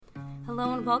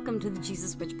Hello and welcome to the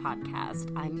Jesus Witch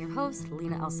podcast. I'm your host,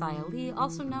 Lena Elsaya Lee,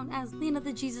 also known as Lena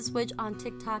the Jesus Witch on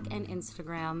TikTok and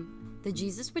Instagram. The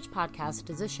Jesus Witch podcast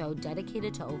is a show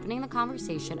dedicated to opening the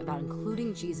conversation about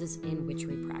including Jesus in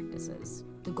witchery practices.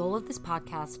 The goal of this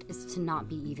podcast is to not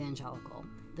be evangelical.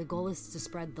 The goal is to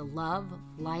spread the love,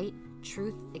 light,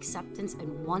 truth, acceptance,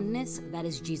 and oneness that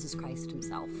is Jesus Christ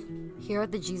himself. Here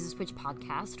at the Jesus Witch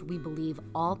podcast, we believe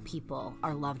all people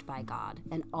are loved by God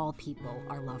and all people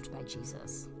are loved by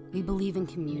Jesus. We believe in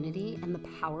community and the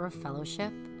power of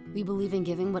fellowship. We believe in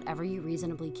giving whatever you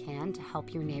reasonably can to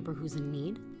help your neighbor who's in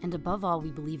need. And above all,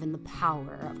 we believe in the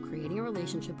power of creating a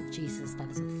relationship with Jesus that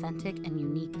is authentic and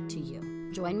unique to you.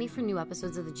 Join me for new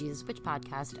episodes of the Jesus Witch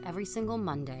podcast every single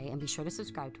Monday, and be sure to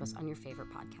subscribe to us on your favorite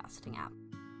podcasting app.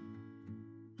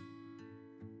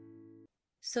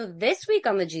 So this week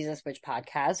on the Jesus Witch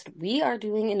podcast, we are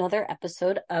doing another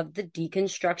episode of the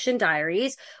Deconstruction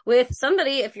Diaries with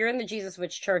somebody, if you're in the Jesus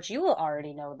Witch church, you will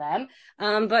already know them.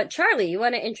 But Charlie, you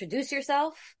want to introduce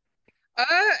yourself?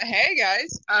 Hey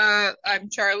guys. I'm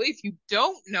Charlie. If you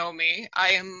don't know me, I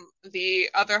am the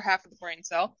other half of the brain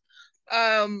cell.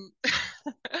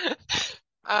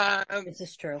 This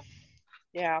is true.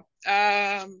 Yeah.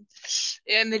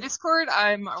 In the Discord,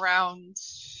 I'm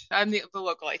the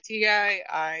local IT guy.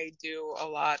 I do a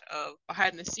lot of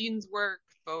behind the scenes work,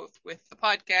 both with the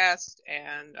podcast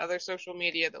and other social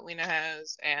media that Lena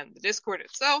has, and the Discord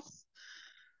itself.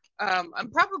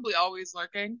 I'm probably always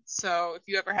lurking, so if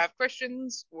you ever have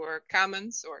questions or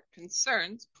comments or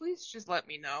concerns, please just let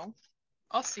me know.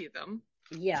 I'll see them.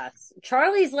 Yes.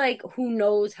 Charlie's like, who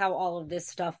knows how all of this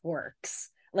stuff works?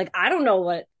 Like, I don't know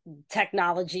what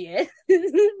technology is.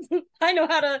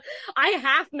 I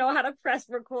half know how to press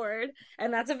record,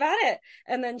 and that's about it.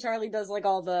 And then Charlie does like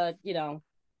all the,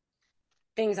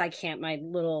 things I can't,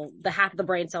 the half of the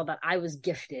brain cell that I was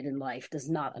gifted in life does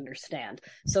not understand.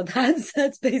 So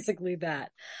that's basically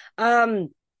that.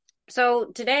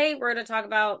 So today we're going to talk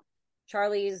about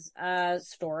Charlie's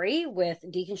story with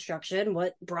deconstruction,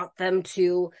 what brought them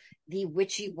to the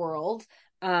witchy world.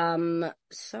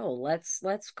 So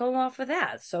let's go off of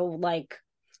that. So like,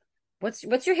 what's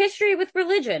your history with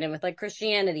religion and with like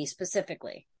Christianity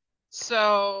specifically?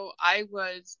 So I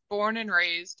was born and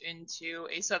raised into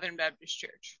a Southern Baptist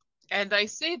church. And I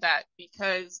say that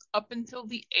because up until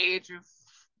the age of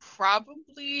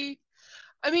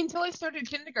until I started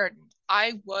kindergarten,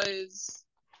 I was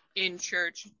in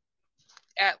church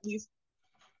at least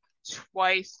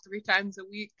twice, 3 times a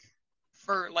week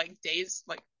for like days,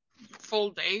 like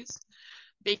full days,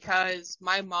 because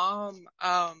my mom,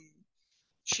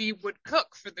 she would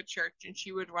cook for the church, and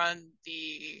she would run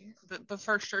the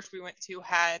first church we went to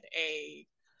had a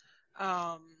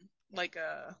like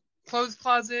a clothes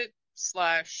closet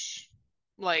slash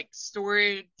like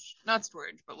storage, not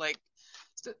storage, but like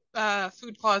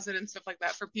food closet and stuff like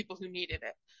that for people who needed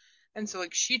it. And so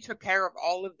like she took care of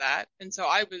all of that, and so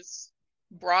I was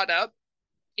brought up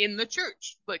in the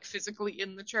church, like physically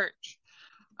in the church.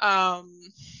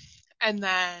 And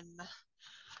then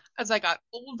as I got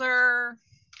older,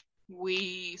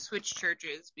 we switched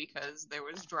churches because there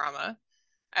was drama,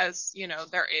 as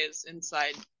there is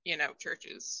inside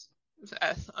churches,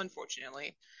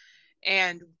 unfortunately.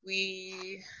 And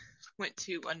we went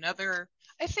to another,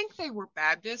 I think they were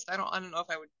Baptist. I don't know if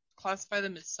I would classify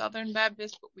them as Southern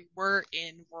Baptist, but we were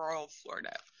in rural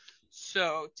Florida,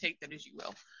 so take that as you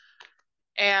will.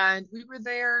 And we were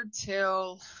there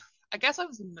till I guess I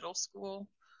was in middle school.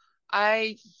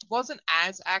 I wasn't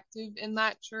as active in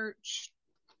that church.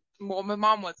 Well, my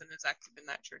mom wasn't as active in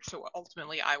that church, so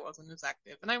ultimately I wasn't as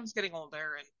active. And I was getting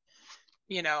older, and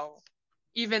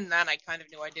even then I kind of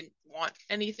knew I didn't want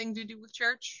anything to do with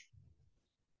church.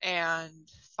 And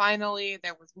finally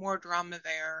there was more drama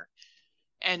there,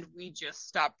 and we just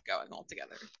stopped going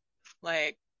altogether.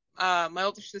 Like, my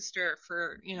older sister,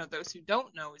 for those who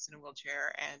don't know, is in a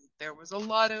wheelchair, and there was a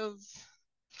lot of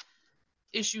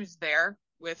issues there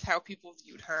with how people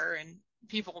viewed her, and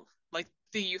people like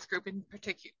the youth groups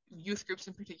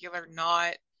in particular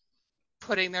not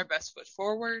putting their best foot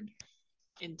forward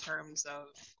in terms of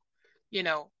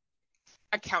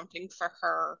accounting for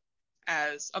her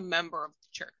as a member of the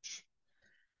church.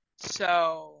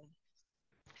 So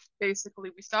basically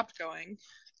we stopped going,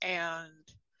 and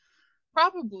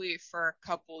probably for a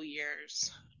couple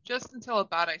years, just until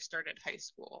about I started high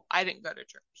school, I didn't go to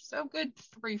church. So good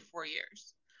 3-4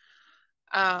 years.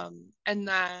 And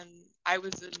then I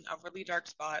was in a really dark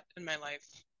spot in my life.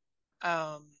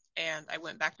 And I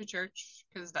went back to church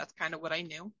because that's kind of what I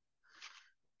knew.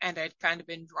 And I'd kind of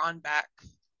been drawn back,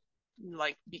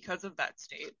 like, because of that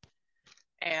state.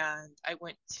 And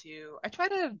I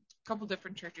tried a couple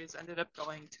different churches, ended up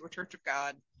going to a Church of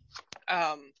God.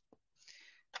 Um,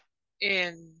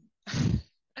 in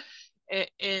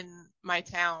in my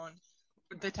town,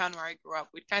 the town where I grew up,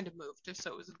 we'd kind of moved, just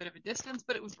so it was a bit of a distance,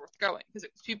 but it was worth going because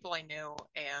it was people I knew,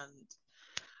 and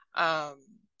um,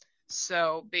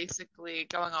 so basically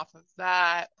going off of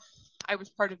that, I was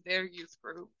part of their youth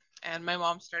group, and my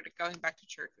mom started going back to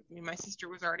church with me. My sister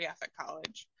was already off at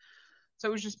college, so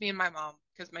it was just me and my mom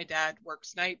because my dad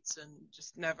works nights and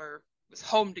just never was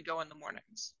home to go in the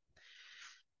mornings.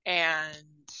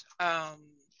 And um,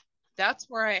 that's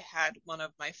where I had one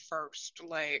of my first,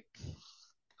 like,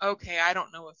 okay, I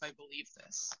don't know if I believe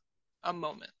this,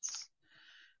 moments,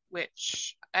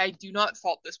 which I do not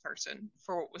fault this person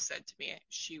for what was said to me.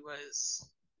 She's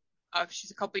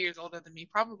a couple years older than me,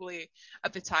 probably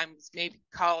at the time was maybe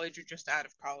college or just out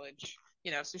of college,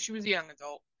 so she was a young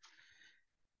adult.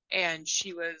 And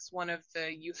she was one of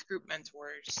the youth group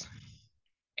mentors.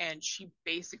 And she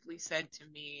basically said to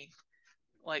me,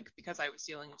 like, because I was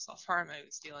dealing with self-harm, I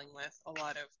was dealing with a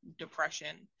lot of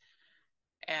depression.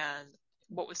 And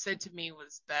what was said to me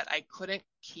was that I couldn't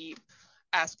keep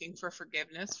asking for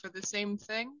forgiveness for the same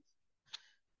thing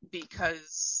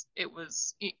because it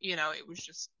was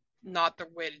just not the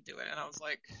way to do it. And I was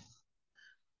like,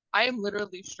 I am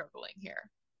literally struggling here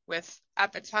with,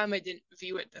 at the time, I didn't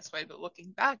view it this way, but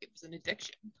looking back, it was an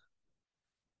addiction.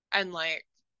 And like,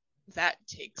 that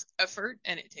takes effort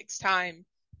and it takes time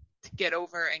to get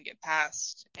over and get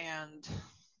past. And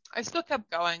I still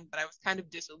kept going, but I was kind of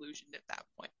disillusioned at that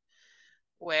point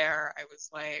where I was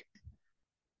like,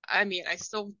 I mean, I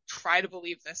still try to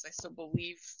believe this. I still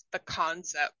believe the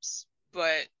concepts,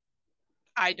 but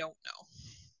I don't know.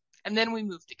 And then we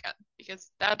moved again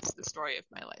because that's the story of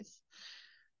my life.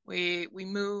 We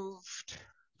moved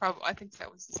probably, I think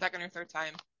that was the second or third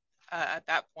time at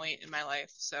that point in my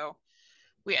life. So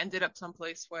we ended up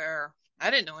someplace where I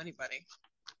didn't know anybody.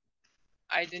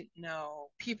 I didn't know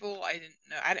people. I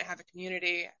didn't have a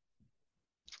community.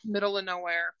 Middle of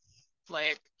nowhere.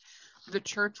 Like, the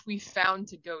church we found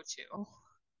to go to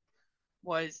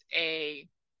was a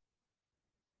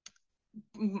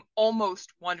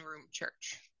almost one room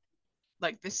church.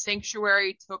 Like, the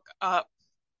sanctuary took up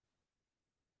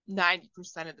 90%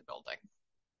 of the building.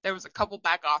 There was a couple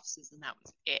back offices and that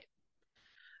was it.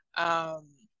 Um,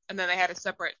 and then they had a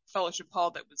separate fellowship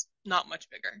hall that was not much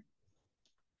bigger.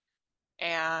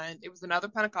 And it was another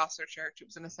Pentecostal church. It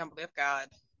was an Assembly of God.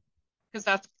 Because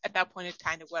that's, at that point, it's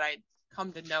kind of what I'd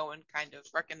come to know and kind of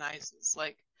recognize as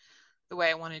like the way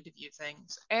I wanted to view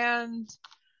things. And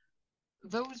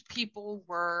those people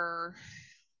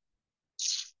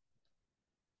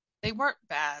they weren't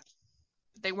bad.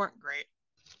 They weren't great,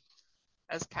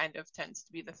 as kind of tends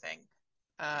to be the thing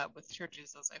with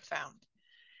churches, as I found.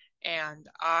 And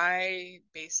I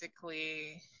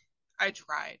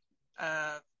tried.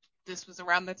 Uh, this was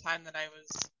around the time that I was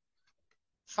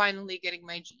finally getting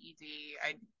my GED.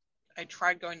 I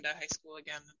tried going to high school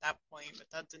again at that point, but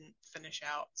that didn't finish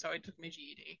out. So I took my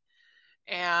GED.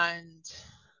 And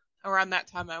around that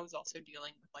time, I was also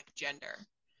dealing with like gender.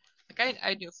 Like,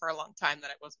 I knew for a long time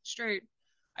that I wasn't straight.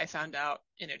 I found out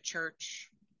in a church,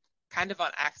 kind of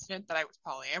on accident, that I was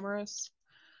polyamorous.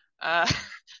 Uh,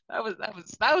 that was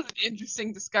an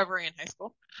interesting discovery in high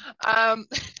school. Um,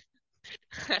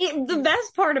 The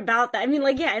best part about that, I mean,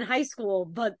 like, yeah, in high school,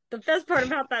 but the best part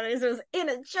about that is it was in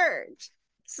a church.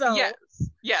 So,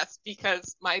 yes,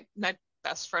 because my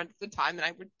best friend at the time and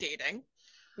I were dating,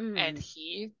 and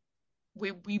mm,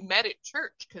 we met at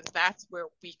church because that's where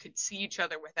we could see each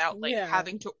other without like yeah.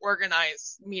 having to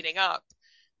organize meeting up.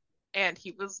 And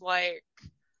he was like,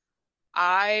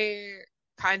 I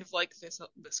kind of like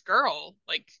this girl,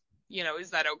 like,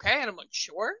 is that okay? And I'm like,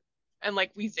 sure. And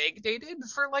like, we vague dated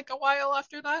for like a while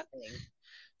after that.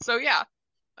 So yeah,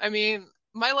 I mean,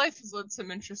 my life has led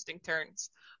some interesting turns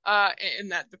in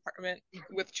that department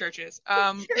with churches.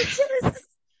 Churches.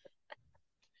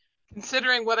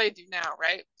 Considering what I do now,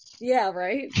 right? Yeah,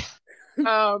 right.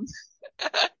 Um,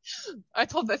 I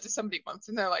told that to somebody once,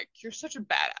 and they're like, "You're such a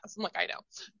badass." I'm like, "I know."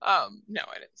 No,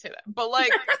 I didn't say that, but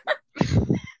like,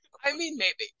 I mean,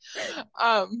 maybe.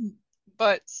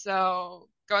 But so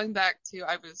going back to,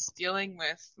 I was dealing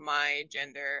with my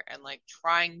gender and like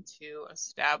trying to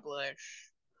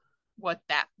establish what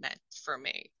that meant for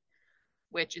me,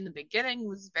 which in the beginning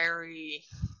was very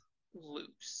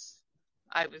loose.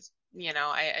 I was,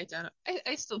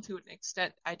 I still to an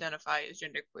extent identify as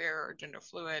genderqueer or gender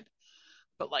fluid,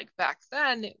 but like back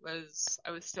then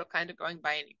I was still kind of going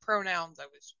by any pronouns. I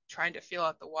was trying to feel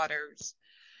out the waters.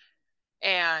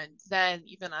 And then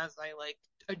even as I like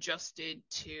adjusted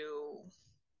to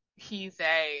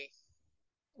they,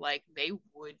 like, they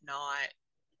would not,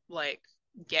 like,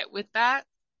 get with that.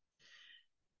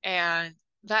 And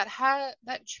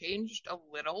that changed a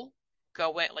little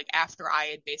going, like, after I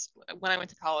had basically, when I went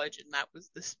to college, and that was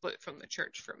the split from the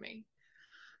church for me.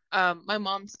 My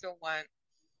mom still went,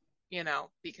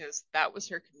 because that was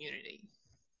her community,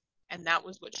 and that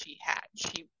was what she had.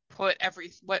 She put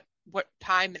what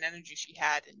time and energy she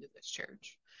had into this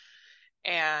church.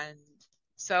 And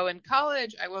so in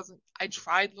college, I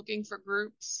tried looking for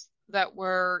groups that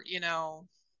were,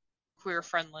 queer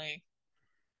friendly.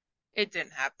 It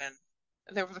didn't happen.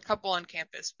 There was a couple on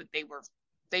campus, but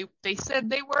they said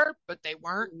they were, but they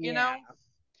weren't, Yeah.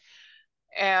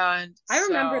 And I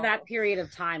remember that so period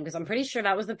of time because I'm pretty sure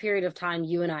that was the period of time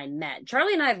you and I met.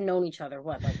 Charlie and I have known each other,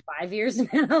 what, like 5 years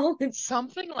now?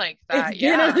 something like It's that, been a,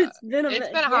 yeah. it's been a, It's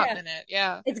been a hot yeah. minute,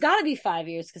 yeah. It's got to be 5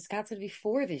 years because Scott's gonna be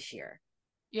 4 this year.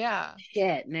 Yeah.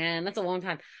 Shit, man, that's a long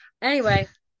time. Anyway,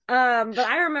 but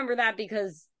I remember that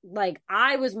because like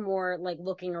I was more like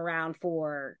looking around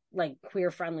for like queer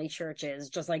friendly churches,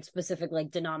 just like specific like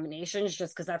denominations,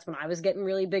 just because that's when I was getting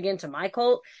really big into my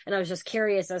cult, and I was just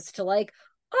curious as to like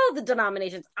all the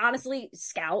denominations. Honestly,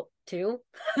 Scout too.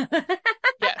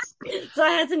 Yes. So I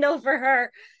had to know for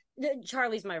her.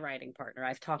 Charlie's my writing partner.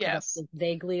 I've talked about Yes. this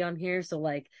vaguely on here. So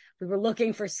like we were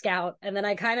looking for Scout, and then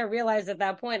I kind of realized at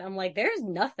that point, I'm like, there's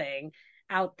nothing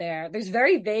out there. There's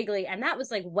very vaguely, and that was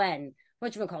like when,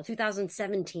 what you call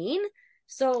 2017.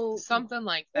 So Something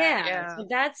like that, yeah, yeah. so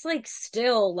that's like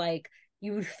still like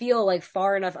you would feel like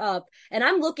far enough up. And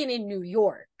I'm looking in New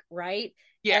York, right? And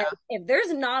Yeah. if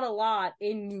there's not a lot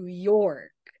in New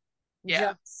York,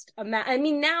 Yeah. just I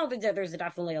mean, now that there's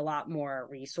definitely a lot more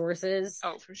resources.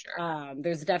 Oh, for sure.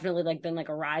 There's definitely like been like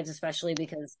a rise, especially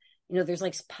because there's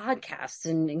like podcasts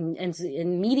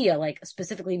and media like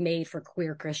specifically made for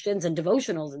queer Christians and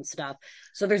devotionals and stuff.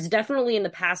 So there's definitely in the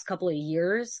past couple of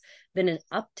years been an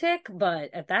uptick,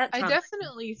 but at that I time,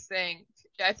 definitely think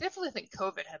I definitely think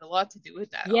COVID had a lot to do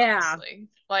with that, yeah. honestly.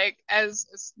 Like, as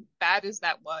bad as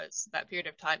that was, that period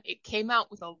of time, it came out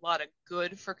with a lot of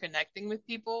good for connecting with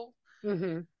people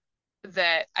Hmm.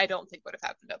 that I don't think would have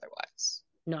happened otherwise.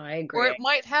 No, I Or agree. it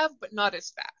might have, but not as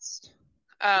fast.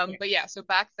 Yeah. But yeah, so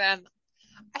back then,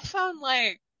 I found,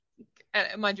 like,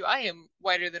 and mind you, I am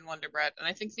whiter than Wonder Bread, and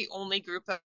I think the only group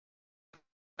that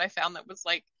I found that was,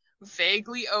 like,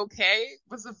 vaguely okay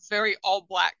was a very all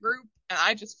black group, and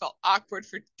I just felt awkward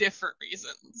for different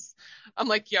reasons. I'm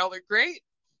like, y'all are great.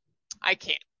 I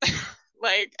can't.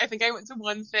 Like, I think I went to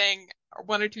one thing or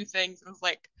one or two things and was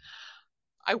like,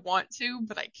 I want to,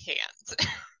 but I can't.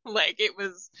 Like, it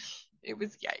was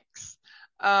yikes.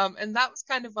 And that was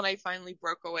kind of when I finally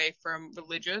broke away from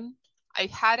religion. I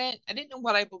didn't know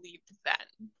what I believed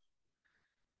then,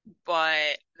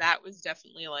 but that was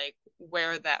definitely like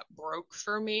where that broke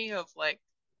for me of like,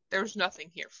 there's nothing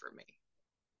here for me.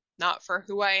 Not for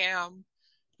who I am,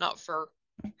 not for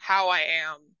how I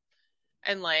am.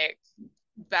 And like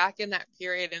back in that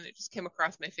period, and it just came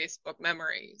across my Facebook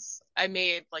memories. I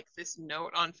made like this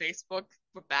note on Facebook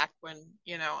back when,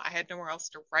 I had nowhere else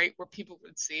to write where people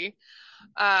would see.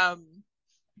 Um,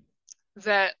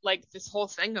 that like this whole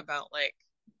thing about like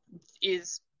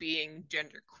is being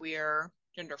gender queer,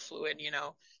 gender fluid,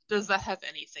 does that have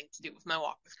anything to do with my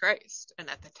walk with Christ? And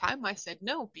at the time I said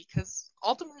no, because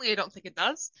ultimately I don't think it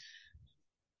does.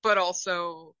 But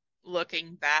also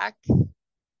looking back,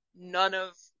 none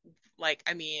of like,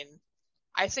 I mean,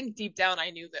 I think deep down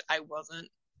I knew that I wasn't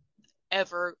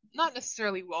ever, not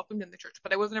necessarily welcomed in the church,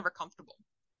 but I wasn't ever comfortable.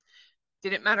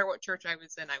 Didn't matter what church I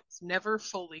was in, I was never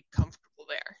fully comfortable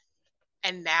there.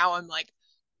 And now I'm like,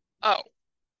 oh,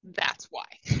 that's why.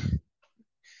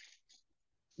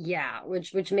 Yeah,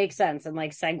 which makes sense and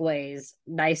like segues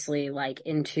nicely like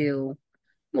into,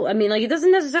 well, I mean, like it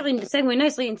doesn't necessarily segue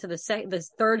nicely into this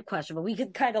third question, but we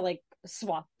could kind of like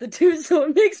swap the two so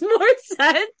it makes more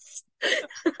sense.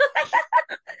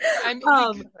 I mean, we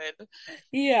Um, could.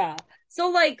 yeah. So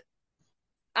like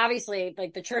obviously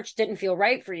like the church didn't feel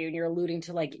right for you, and you're alluding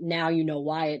to like now you know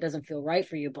why it doesn't feel right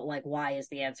for you, but like why is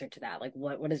the answer to that? Like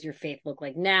what does your faith look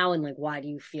like now, and like why do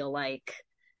you feel like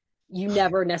you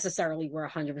never necessarily were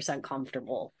 100%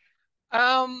 comfortable?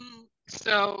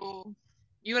 So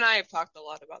you and I have talked a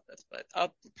lot about this, but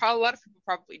probably a lot of people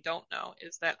probably don't know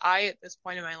is that I, at this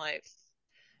point in my life,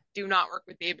 do not work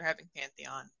with the Abrahamic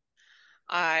pantheon.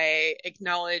 I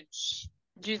acknowledge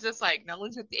Jesus. I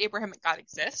acknowledge that the Abrahamic God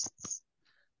exists,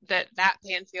 that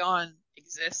pantheon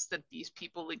exists, that these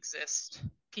people exist,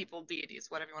 people, deities,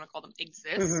 whatever you want to call them, Hmm.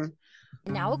 exist.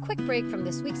 Now a quick break from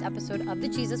this week's episode of the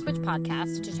Jesus Witch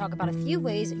podcast to talk about a few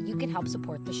ways you can help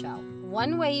support the show.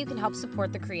 One way you can help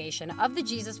support the creation of the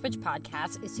Jesus Witch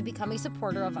podcast is to become a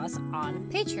supporter of us on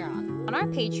Patreon. On our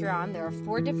Patreon, there are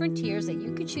 4 different tiers that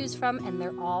you could choose from, and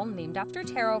they're all named after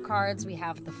tarot cards. We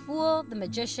have the Fool, the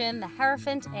Magician, the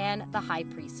Hierophant, and the High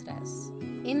Priestess.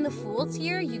 In the Fool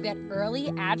tier, you get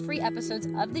early ad-free episodes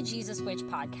of the Jesus Witch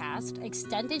podcast,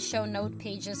 extended show note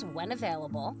pages when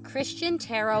available, Christian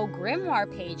tarot grimoire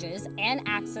pages, and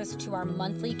access to our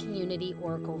monthly community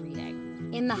oracle reading.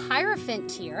 In the Hierophant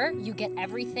tier, you get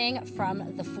everything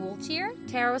from the Fool tier,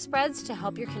 tarot spreads to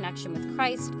help your connection with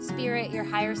Christ, Spirit, your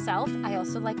higher self. I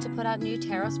also like to put out new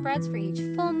tarot spreads for each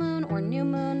full moon or new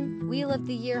moon, Wheel of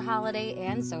the Year holiday,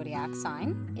 and zodiac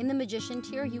sign. In the Magician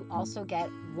tier, you also get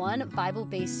 1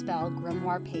 Bible-based spell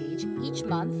grimoire page each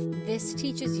month. This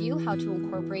teaches you how to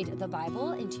incorporate the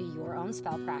Bible into your own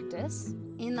spell practice.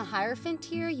 In the Hierophant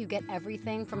tier, you get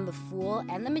everything from the Fool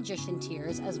and the Magician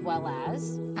tiers, as well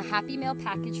as a Happy Mail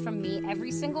package from me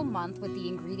every single month with the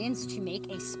ingredients to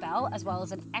make a spell, as well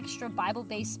as an extra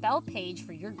Bible-based spell page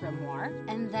for your grimoire.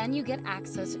 And then you get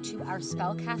access to our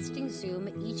spellcasting Zoom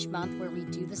each month where we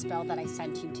do the spell that I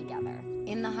sent you together.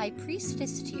 In the High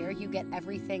Priestess tier, you get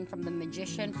everything from the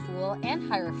Magician, Fool, and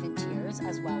Hierophant tiers,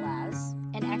 as well as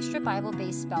an extra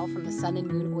Bible-based spell from the Sun and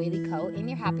Moon Oily Co. in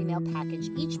your Happy Mail package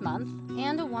each month,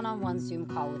 and a one-on-one Zoom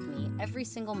call with me every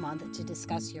single month to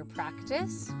discuss your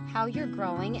practice, how you're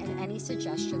growing, and any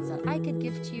suggestions that I could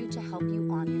give to you to help you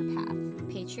on your path.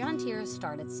 Patreon tiers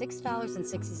start at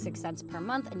 $6.66 per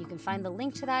month, and you can find the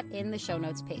link to that in the show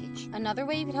notes page. Another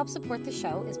way you can help support the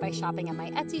show is by shopping at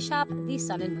my Etsy shop, the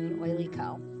Sun and Moon Oily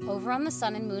Co. Over on the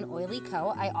Sun and Moon Oily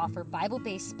Co., I offer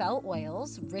Bible-based spell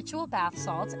oils, ritual bath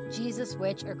salts, Jesus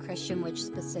Witch or Christian Witch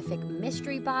specific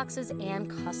mystery boxes, and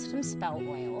custom spell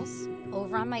oils.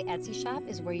 Over on my Etsy shop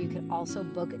is where you can also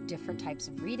book different types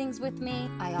of readings with me.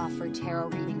 I offer tarot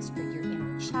readings for your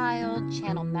inner child,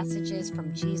 channel messages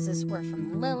from Jesus or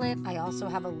from Lilith. I also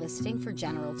have a listing for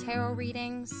general tarot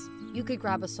readings. You could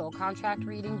grab a soul contract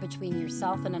reading between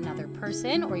yourself and another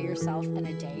person, or yourself and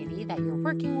a deity that you're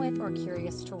working with or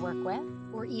curious to work with,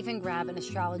 or even grab an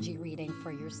astrology reading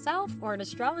for yourself or an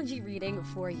astrology reading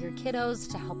for your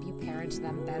kiddos to help you parent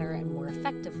them better and more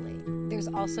effectively. There's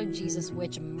also Jesus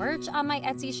Witch merch on my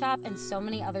Etsy shop and so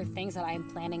many other things that I am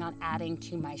planning on adding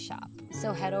to my shop.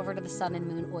 So head over to the Sun and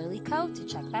Moon Oily Co. to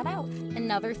check that out.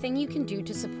 Another thing you can do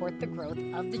to support the growth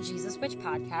of the Jesus Witch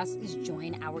podcast is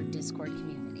join our Discord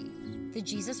community. The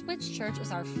Jesus Witch Church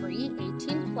is our free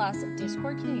 18-plus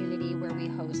Discord community where we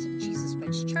host Jesus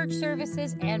Witch church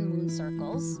services and moon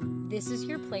circles. This is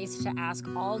your place to ask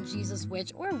all Jesus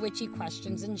Witch or witchy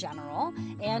questions in general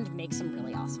and make some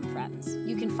really awesome friends.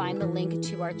 You can find the link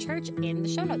to our church in the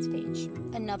show notes page.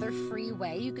 Another free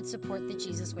way you could support the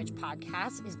Jesus Witch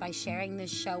podcast is by sharing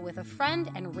this show with a friend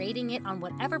and rating it on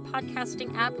whatever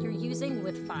podcasting app you're using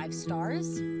with 5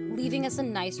 stars. Leaving us a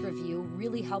nice review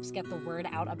really helps get the word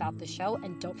out about the show,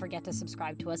 and don't forget to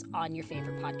subscribe to us on your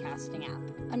favorite podcasting app.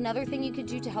 Another thing you could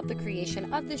do to help the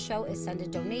creation of the show is send a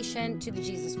donation to the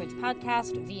Jesus Witch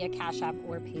podcast via Cash App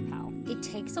or PayPal. It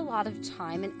takes a lot of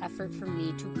time and effort for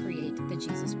me to create the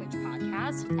Jesus Witch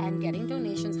podcast, and getting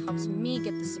donations helps me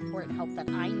get the support and help that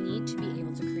I need to be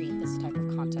able to create this type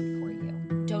of content for you.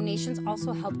 Donations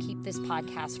also help keep this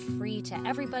podcast free to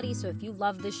everybody, so if you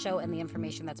love this show and the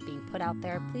information that's being put out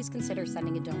there, please consider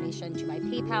sending a donation to my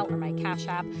PayPal or my Cash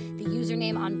App. The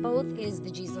username on both is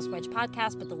the Jesus Witch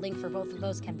podcast, but the link for both of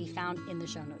those can be found in the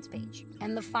show notes page.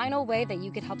 And the final way that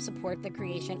you could help support the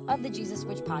creation of the Jesus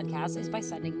Witch podcast is by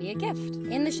sending me a gift.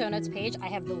 In the show notes page, I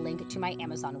have the link to my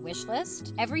Amazon wish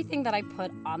list. Everything that I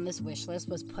put on this wish list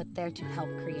was put there to help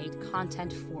create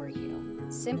content for you.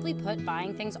 Simply put,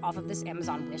 buying things off of this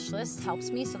Amazon wish list helps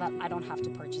me so that I don't have to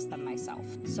purchase them myself,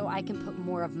 so I can put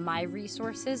more of my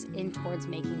resources in towards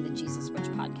making the Jesus Witch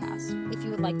podcast. If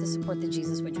you would like to support the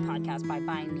Jesus Witch podcast by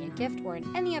buying me a gift or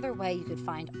in any other way, you could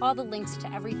find all the links to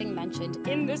everything mentioned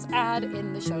in this ad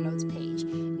in the show notes page.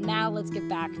 Now let's get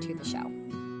back to the show.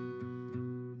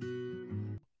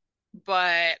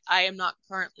 But I am not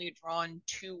currently drawn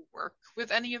to work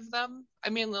with any of them. I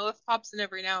mean, Lilith pops in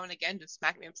every now and again to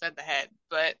smack me upside the head,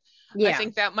 but I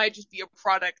think that might just be a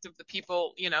product of the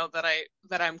people,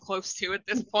 that I'm close to at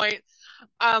this point.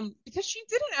 Because she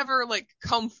didn't ever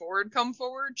come forward.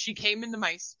 She came into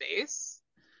my space,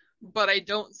 but I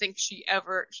don't think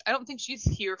she's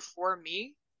here for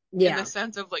me in the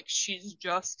sense of she's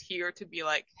just here to be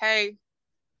like, hey,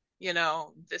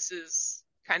 this is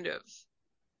kind of,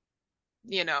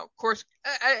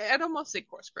 I'd almost say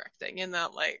course correcting in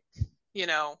that,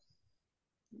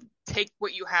 take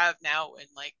what you have now and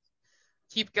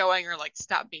keep going or like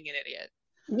stop being an idiot.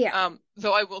 Yeah.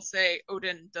 Though I will say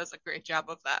Odin does a great job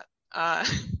of that.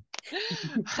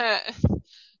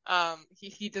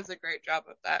 He does a great job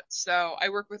of that. So I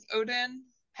work with Odin,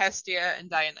 Hestia, and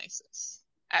Dionysus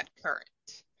at current.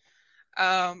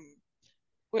 Um,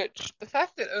 which the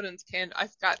fact that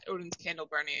I've got Odin's candle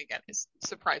burning again is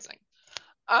surprising.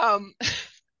 Um,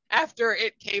 after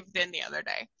it caved in the other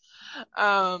day.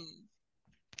 Um,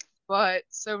 but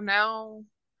so now,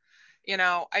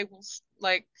 I will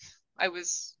like I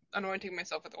was anointing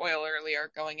myself with oil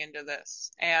earlier going into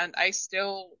this, and I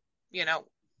still, you know,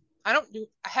 I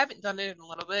haven't done it in a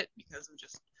little bit because of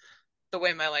just the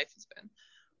way my life has been.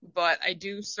 But I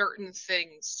do certain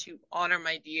things to honor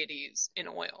my deities in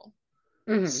oil.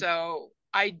 Hmm. So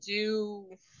I do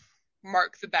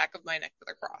mark the back of my neck with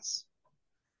a cross.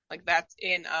 Like that's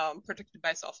in Protected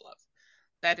by Self-Love.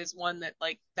 That is one that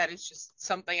that is just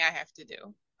something I have to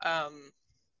do. Um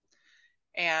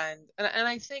and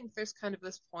I think there's kind of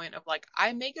this point of like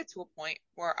I may get to a point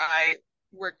where I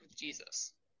work with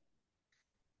Jesus.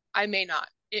 I may not.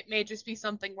 It may just be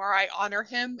something where I honor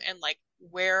him and like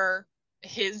where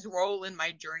his role in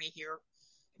my journey here,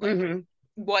 like Hmm.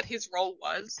 what his role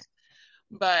was.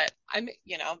 But that may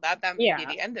be Yeah.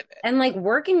 the end of it. And like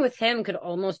working with him could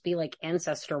almost be like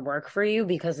ancestor work for you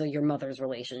because of your mother's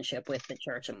relationship with the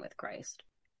church and with Christ.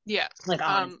 Yes. Like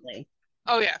honestly.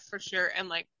 Oh yeah, for sure. And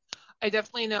like I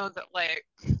definitely know that like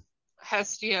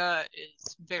Hestia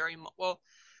is very well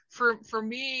for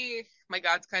me, my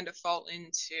gods kind of fall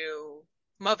into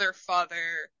mother,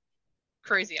 father,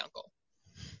 crazy uncle.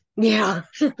 Yeah.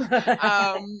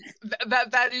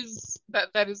 That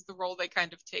is the role they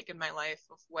kind of take in my life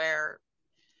of where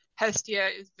Hestia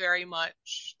is very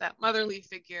much that motherly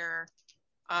figure.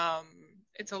 Um,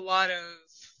 it's a lot of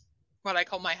what I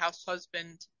call my house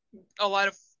husband, a lot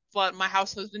of my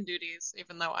house husband duties,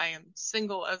 even though I am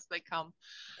single as they come.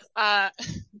 Uh,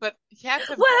 but you have to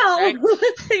have both, Well, right?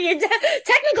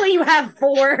 technically you have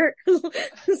four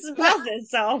spouses,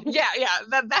 so Yeah.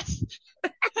 That's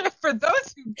for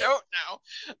those who don't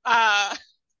know.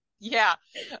 Yeah.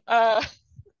 Uh,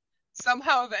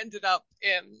 somehow I've ended up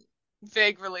in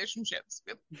vague relationships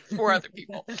with four other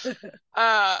people.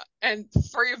 And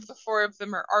three of the four of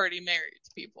them are already married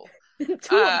people. two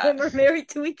of Uh, them are married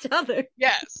to each other.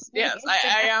 yes.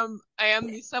 I am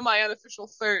the semi-unofficial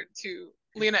third to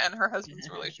Lena and her husband's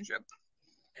relationship.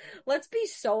 Let's be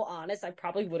so honest. I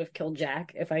probably would have killed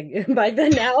Jack if I by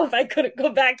then now if I couldn't go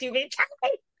back to you.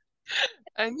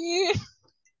 I mean,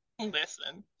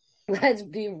 listen. Let's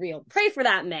be real. Pray for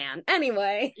that man.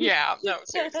 Anyway. Yeah, no,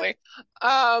 seriously.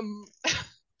 Um,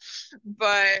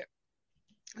 but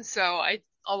so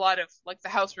a lot of like the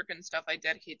housework and stuff I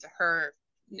dedicate to her,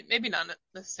 maybe not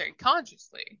necessarily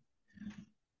consciously,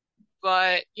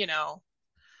 but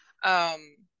um,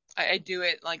 I do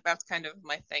it like that's kind of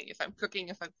my thing. If I'm cooking,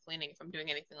 if I'm cleaning, if I'm doing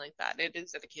anything like that, it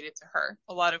is dedicated to her.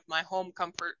 A lot of my home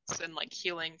comforts and like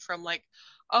healing from like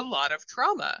a lot of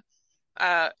trauma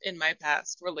in my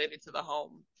past related to the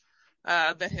home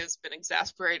that has been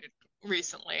exacerbated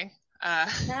recently.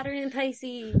 Saturn and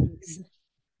Pisces.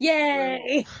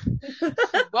 Yay.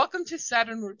 Welcome to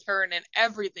Saturn return and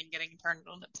everything getting turned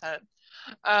on its head.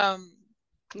 Um,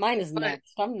 Mine is but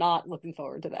next. I'm not looking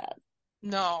forward to that.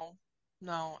 no,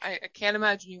 no, I can't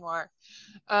imagine you are.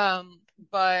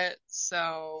 But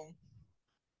so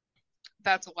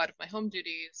that's a lot of my home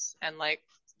duties and like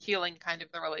healing kind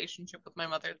of the relationship with my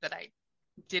mother that I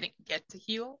didn't get to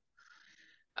heal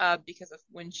because of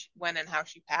when and how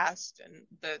she passed and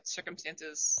the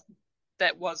circumstances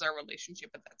that was our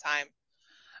relationship at that time.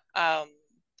 Um,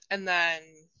 and then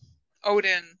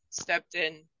Odin stepped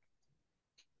in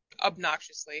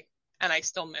obnoxiously, and I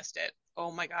still missed it.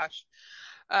 Oh my gosh.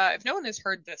 If no one has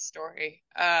heard this story,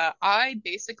 I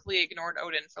basically ignored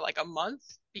Odin for like a month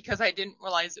because I didn't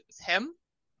realize it was him.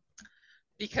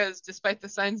 Because despite the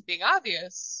signs being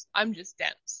obvious, I'm just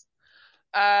dense.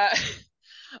 Uh,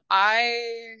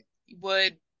 I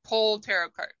would pull tarot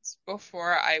cards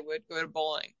before I would go to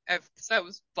bowling because that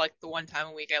was like the one time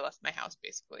a week I left my house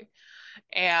basically.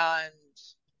 And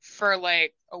for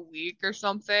like a week or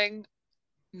something,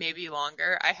 maybe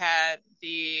longer, I had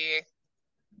the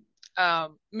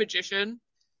magician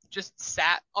just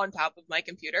sat on top of my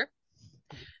computer.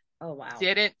 Oh wow.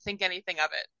 Didn't think anything of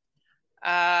it.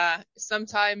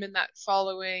 Sometime in that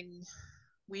following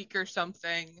week or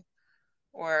something,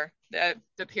 or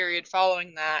the period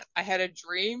following that, I had a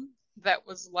dream that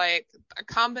was like a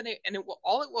combination, and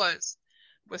all it was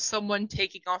someone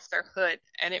taking off their hood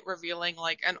and it revealing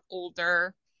like an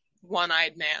older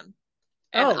one-eyed man.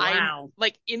 And Oh I'm wow.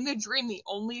 like in the dream, the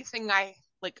only thing I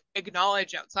like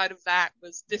acknowledge outside of that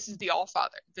was this is the All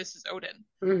Father, this is Odin.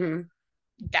 Mm-hmm.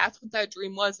 That's what that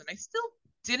dream was, and I still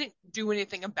didn't do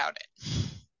anything about it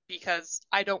because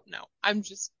I don't know. I'm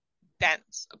just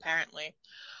dense, apparently.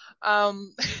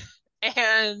 Um,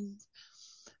 and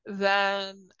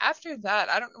then after that,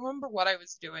 I don't remember what I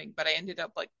was doing, but I ended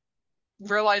up like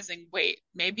realizing, wait,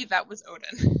 maybe that was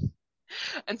Odin.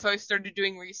 And so I started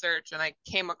doing research and I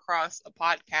came across a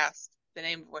podcast, the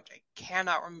name of which I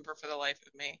cannot remember for the life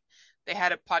of me. They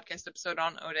had a podcast episode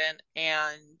on Odin,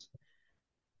 and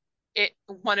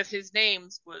one of his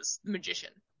names was the magician.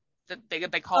 That they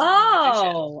called him the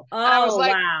magician. And I was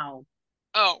like, Wow.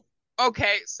 oh,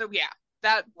 okay, so yeah,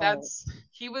 Oh, that's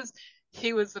he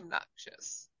was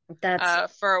obnoxious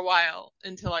that's for a while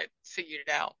until I figured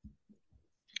it out.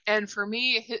 And for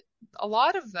me, a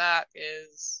lot of that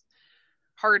is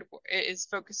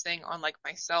focusing on like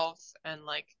myself and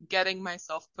like getting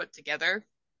myself put together,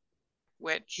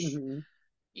 which, hmm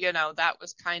that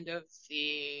was kind of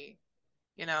the,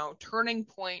 turning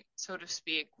point, so to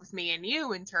speak, with me and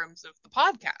you in terms of the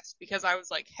podcast, because I was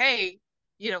like, hey,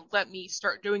 let me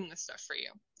start doing this stuff for you.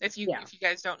 If you yeah. if you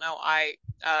guys don't know, I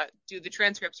do the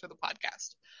transcripts for the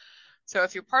podcast. So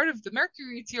if you're part of the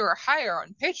Mercury tier or higher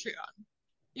on Patreon,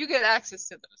 you get access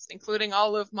to those, including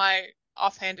all of my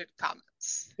offhanded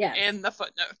comments Yes. in the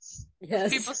footnotes, which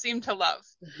Yes. people seem to love.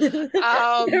 They're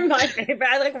Um, my favorite.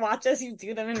 I like watch as you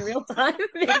do them in real time.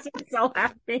 It makes me so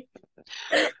happy.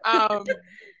 um,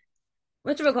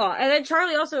 Whatchamacallit. And then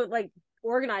Charlie also like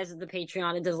organizes the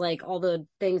Patreon and does like all the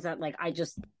things that like I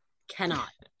just cannot.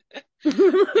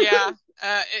 yeah.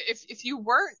 If you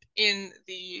weren't in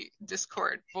the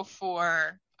Discord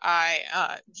before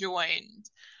I joined,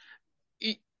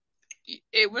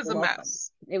 it was You're a welcome.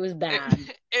 mess. It was It, bad.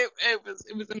 it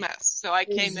was a mess. So I It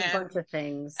came was a in bunch of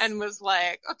things. and was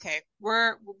like, okay,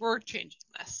 we're changing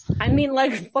this. I mean,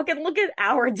 like, fucking look at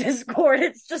our Discord.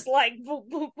 It's just like, boo,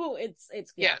 boo, boo. It's yeah.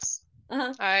 Yes,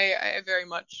 Uh-huh. I very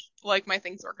much like my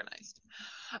things organized.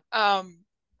 Um,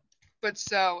 but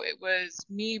so it was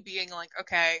me being like,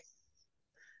 okay,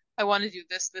 I want to do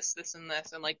this, this, this, and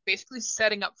this, and like basically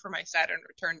setting up for my Saturn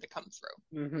return to come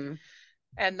through. Mm-hmm.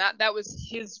 And that was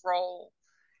his role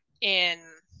in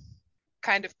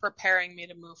kind of preparing me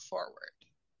to move forward.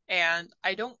 And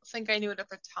I don't think I knew it at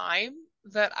the time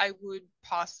that I would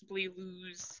possibly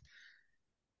lose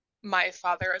my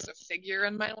father as a figure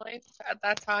in my life at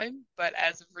that time, but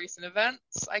as of recent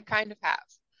events, I kind of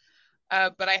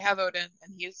have. But I have Odin,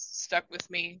 and he's stuck with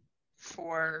me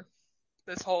for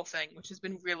this whole thing, which has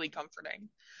been really comforting.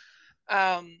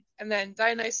 And then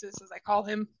Dionysus, as I call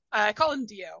him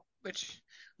Dio, which,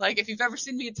 like, if you've ever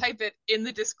seen me type it in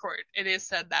the Discord, it is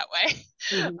said that way.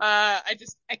 Mm-hmm.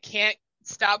 I can't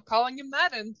stop calling him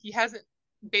that, and he hasn't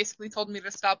basically told me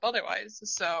to stop otherwise.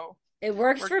 So It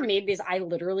works we're, for me because I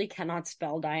literally cannot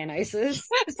spell Dionysus.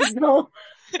 So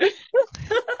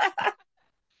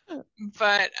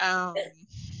but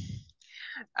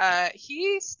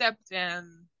he stepped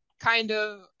in kind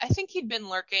of, I think he'd been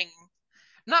lurking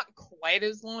not quite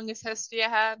as long as Hestia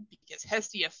had, because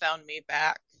Hestia found me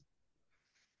back,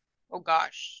 oh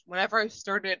gosh, whenever I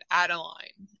started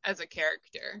Adeline as a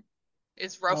character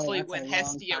is oh, roughly that's a when long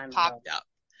Hestia time ago. popped up.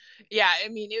 Yeah, I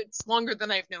mean, it's longer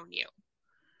than I've known you.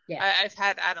 Yeah. I've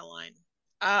had Adeline.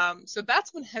 So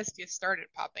that's when Hestia started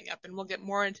popping up, and we'll get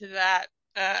more into that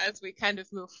as we kind of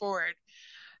move forward.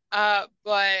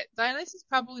 But Dionysus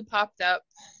probably popped up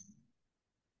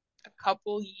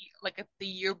like the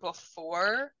year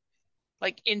before,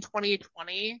 like in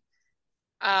 2020.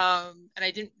 And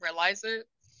I didn't realize it.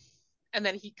 And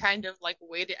then he kind of like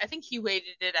waited. I think he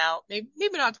waited it out. Maybe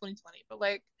not 2020, but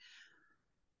like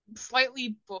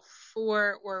slightly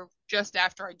before or just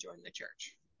after I joined the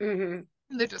church, Mm-hmm.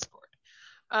 in the Discord.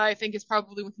 I think is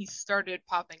probably when he started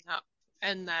popping up.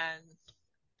 And then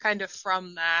kind of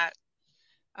from that,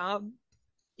 um,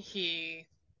 he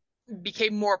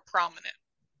became more prominent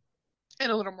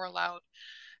and a little more loud.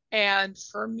 And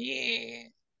for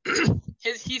me,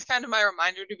 he's kind of my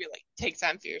reminder to be like, take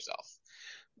time for yourself,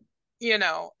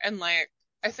 and like,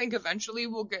 I think eventually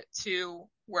we'll get to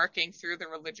working through the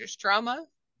religious trauma.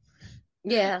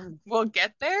 Yeah. We'll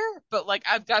get there, but like,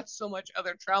 I've got so much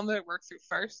other trauma to work through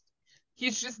first.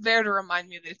 He's just there to remind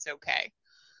me that it's okay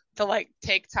to like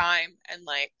take time and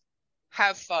like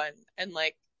have fun and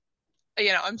like,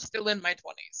 I'm still in my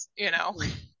 20s,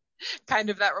 kind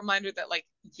of that reminder that like,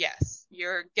 yes,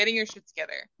 you're getting your shit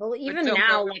together, Well, but even don't go.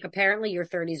 now, like apparently your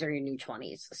 30s are your new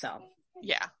 20s. So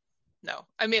Yeah, no,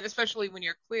 I mean, especially when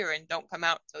you're queer and don't come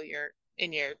out till you're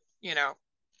in your,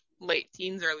 late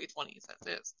teens, early 20s,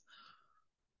 as is.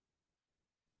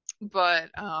 But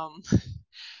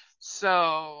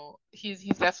So he's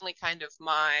definitely kind of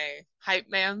my hype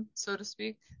man, so to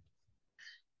speak.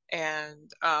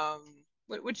 And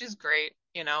which is great,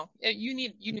 you know. You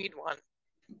need one,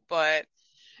 but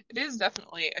it is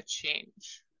definitely a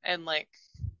change. And like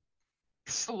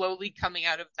slowly coming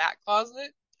out of that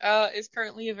closet is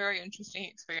currently a very interesting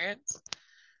experience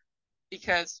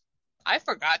because I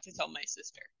forgot to tell my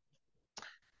sister.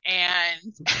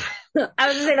 And I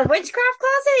was in a witchcraft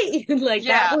closet, like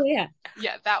that yeah, one. Yeah.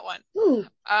 yeah, that one. Ooh.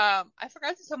 I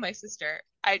forgot to tell my sister.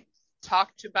 I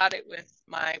talked about it with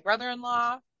my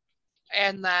brother-in-law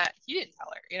and that he didn't tell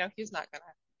her. You know, he's not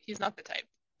the type.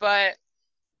 But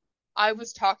I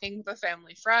was talking with a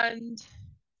family friend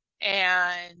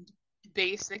and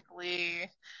basically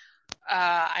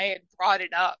I had brought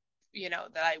it up, you know,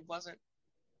 that I wasn't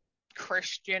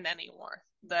Christian anymore,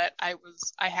 that I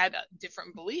had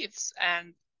different beliefs,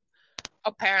 and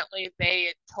apparently they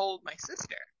had told my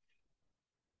sister,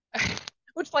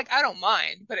 which like I don't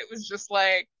mind, but it was just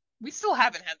like we still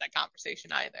haven't had that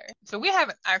conversation either. So we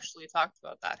haven't actually talked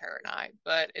about that, her and I,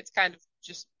 but it's kind of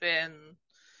just been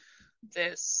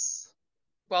this,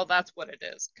 well, that's what it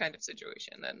is kind of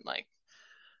situation. And like,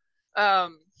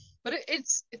 um, but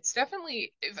it's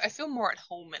definitely, I feel more at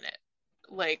home in it,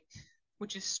 like,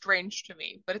 which is strange to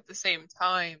me. But at the same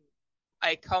time,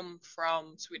 I come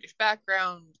from Swedish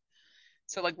background,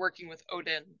 so like working with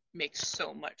Odin makes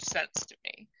so much sense to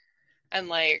me. And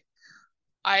like,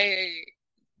 I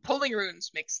pulling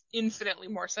runes makes infinitely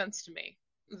more sense to me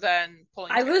than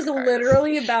pulling I was tarot cards.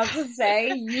 literally about to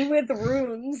say, you with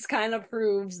runes kind of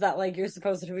proves that like you're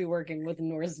supposed to be working with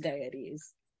Norse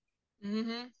deities. Hmm.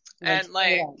 Like And straight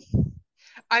like, up.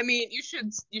 I mean, you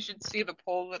should see the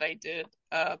poll that I did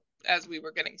as we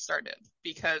were getting started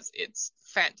because it's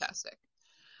fantastic.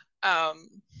 Um,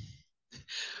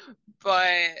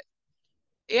 but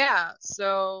yeah,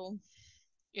 so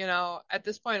you know, at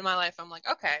this point in my life, I'm like,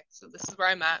 okay, so this is where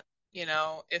I'm at. You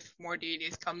know, if more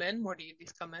deities come in, more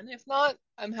deities come in. If not,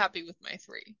 I'm happy with my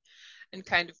three and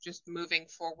kind of just moving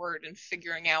forward and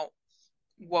figuring out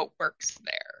what works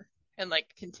there and like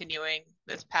continuing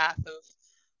this path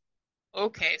of,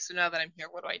 okay, so now that I'm here,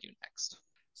 what do I do next?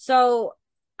 So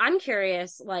I'm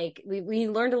curious, like we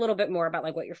learned a little bit more about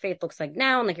like what your faith looks like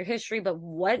now and like your history, but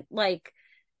what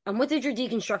did your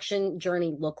deconstruction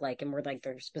journey look like? And were like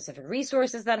there specific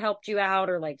resources that helped you out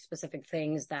or like specific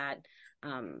things that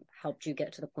helped you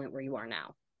get to the point where you are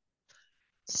now?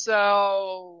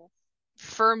 So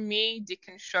for me,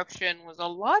 deconstruction was a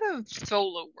lot of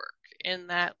solo work in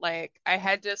that like I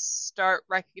had to start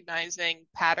recognizing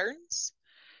patterns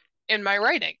in my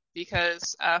writing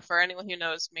because for anyone who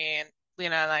knows me, and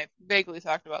Lena and I vaguely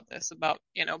talked about this about,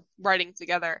 you know, writing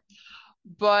together,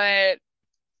 but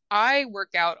I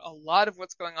work out a lot of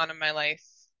what's going on in my life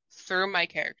through my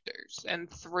characters and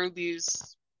through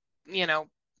these, you know,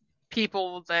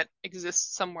 people that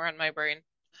exist somewhere in my brain,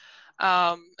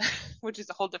 um, which is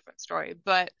a whole different story.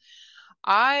 But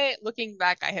looking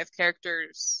back, I have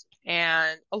characters,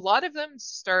 and a lot of them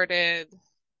started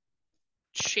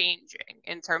changing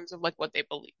in terms of like what they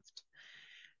believed.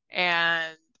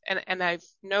 And and I've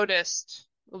noticed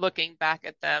looking back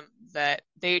at them that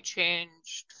they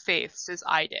changed faiths as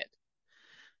I did.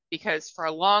 Because for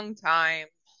a long time,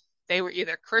 they were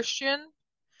either Christian,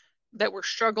 that were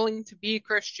struggling to be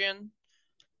Christian.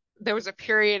 There was a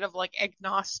period of like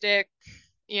agnostic,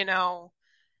 you know,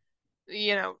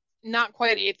 not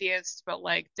quite atheist, but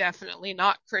like definitely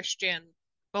not Christian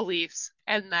beliefs.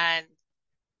 And then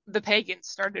the pagans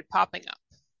started popping up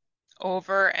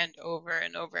over and over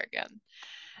and over again.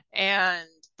 And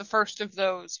the first of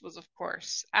those was, of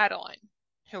course, Adeline,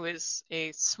 who is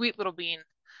a sweet little bean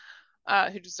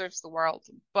who deserves the world.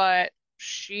 But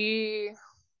she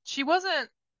wasn't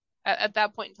at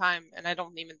that point in time, and I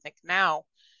don't even think now,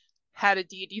 had a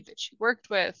deity that she worked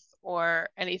with or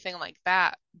anything like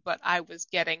that. But I was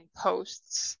getting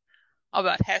posts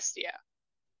about Hestia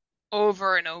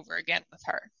over and over again with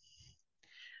her.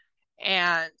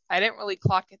 And I didn't really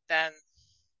clock it then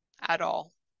at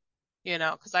all, you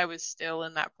know, because I was still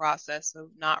in that process of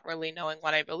not really knowing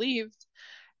what I believed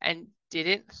and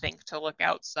didn't think to look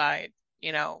outside,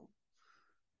 you know,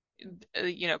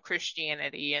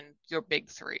 Christianity and your big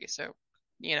three. So,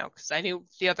 you know, because I knew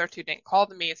the other two didn't call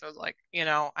to me, so I was like, you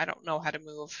know, I don't know how to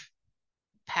move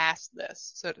past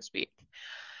this, so to speak.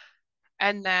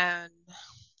 And then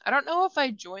I don't know if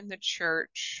I joined the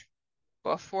church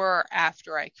before or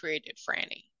after I created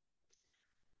Franny,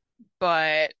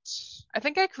 but I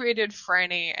think I created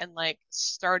Franny and like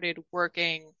started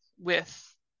working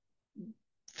with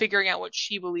figuring out what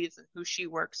she believes and who she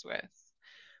works with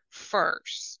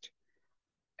first.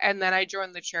 And then I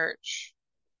joined the church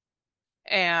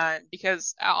And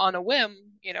because on a whim,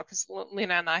 because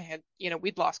Lena and I had,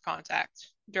 we'd lost contact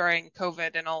during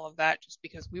COVID and all of that, just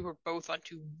because we were both on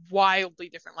two wildly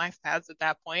different life paths at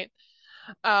that point.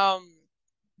 Um,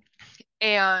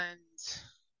 and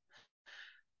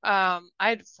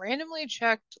I'd randomly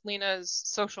checked Lena's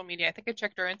social media. I think I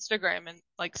checked her Instagram and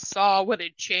like saw what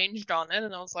had changed on it,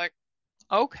 and I was like,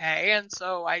 okay. And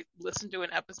so I listened to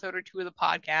an episode or two of the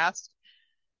podcast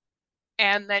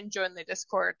and then joined the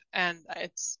Discord, and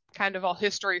it's kind of all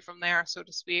history from there, so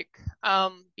to speak.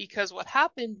 Because what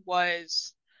happened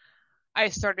was I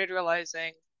started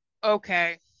realizing,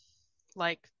 okay,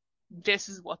 like this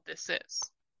is what this is.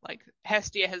 Like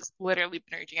Hestia has literally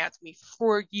been reaching out to me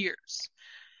for years,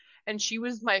 and she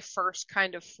was my first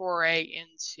kind of foray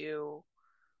into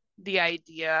the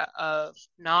idea of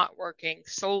not working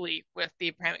solely with the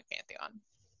Abrahamic Pantheon.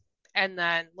 And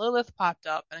then Lilith popped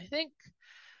up, and I think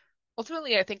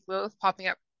Lilith popping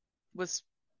up was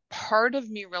part of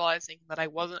me realizing that I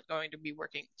wasn't going to be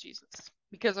working with Jesus.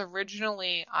 Because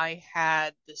originally I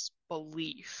had this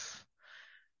belief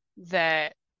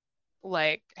that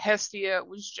like Hestia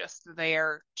was just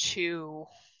there to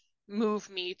move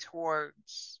me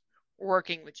towards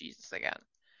working with Jesus again,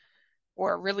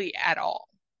 or really at all.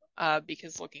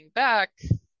 Because looking back,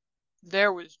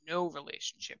 there was no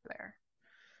relationship there.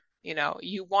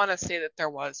 You want to say that there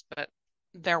was, but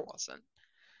there wasn't.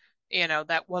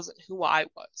 That wasn't who I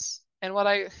was. And what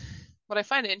I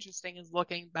find interesting is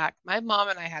looking back. My mom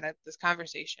and I had this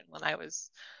conversation when I was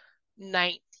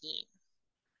 19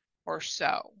 or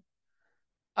so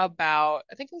about,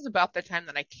 I think it was about the time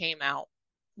that I came out.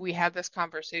 We had this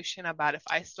conversation about if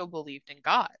I still believed in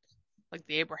God, like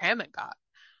the Abrahamic God.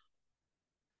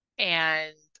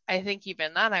 And I think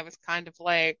even then I was kind of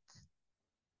like,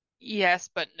 yes,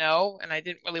 but no. And I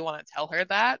didn't really want to tell her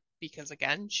that because,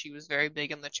 again, she was very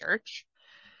big in the church.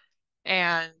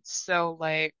 And so,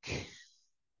 like,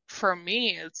 for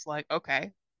me, it's like,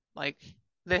 okay, like,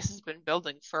 this has been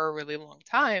building for a really long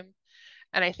time.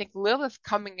 And I think Lilith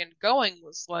coming and going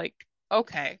was like,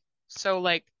 okay, so,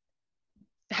 like,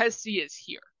 Hestia is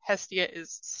here. Hestia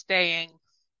is staying,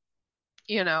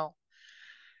 you know.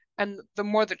 And the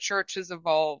more the church has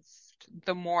evolved,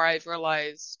 the more I've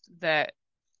realized that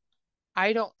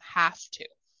I don't have to.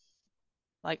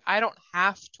 Like, I don't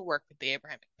have to work with the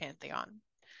Abrahamic Pantheon.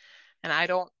 And I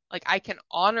don't, like, I can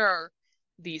honor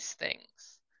these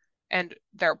things and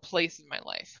their place in my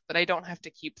life, but I don't have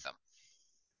to keep them.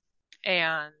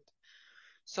 And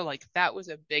so, like, that was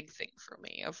a big thing for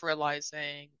me of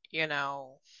realizing,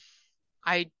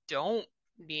 I don't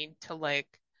need to,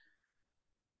 like,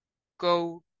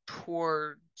 go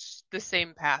towards the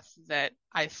same path that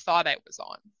I thought I was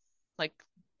on. Like,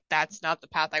 that's not the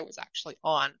path I was actually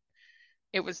on.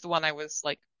 It was the one I was,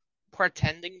 like,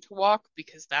 pretending to walk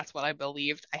because that's what I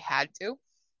believed I had to.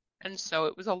 And so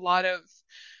it was a lot of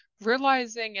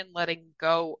realizing and letting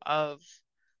go of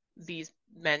these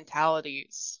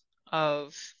mentalities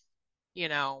of, you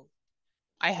know,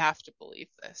 I have to believe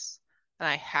this and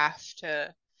I have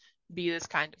to be this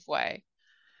kind of way.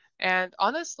 And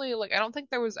honestly, like, I don't think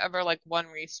there was ever like one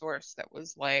resource that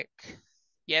was like,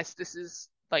 yes, this is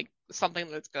like something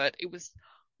that's good. It was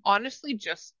honestly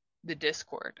just the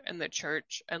Discord and the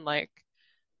church and like,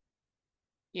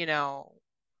 you know,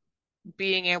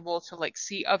 being able to like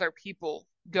see other people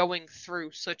going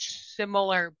through such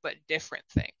similar but different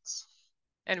things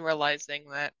and realizing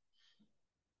that,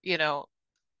 you know,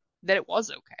 that it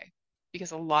was okay.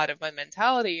 Because a lot of my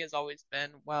mentality has always been,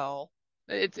 well,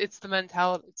 it's the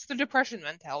mentality, it's the depression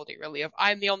mentality really of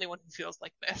I'm the only one who feels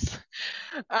like this.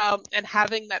 And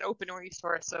having that open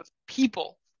resource of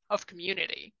people, of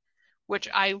community, which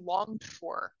I longed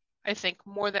for, I think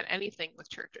more than anything with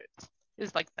churches,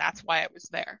 is like that's why I was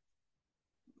there.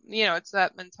 It's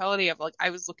that mentality of like I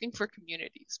was looking for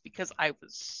communities because I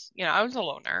was a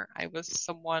loner. I was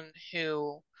someone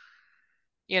who,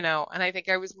 and I think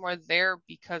I was more there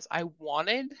because I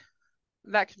wanted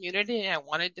that community and I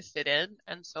wanted to fit in.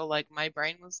 And so like my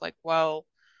brain was like, well,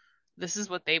 this is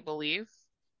what they believe.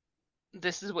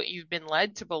 This is what you've been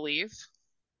led to believe.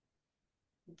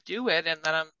 Do it. And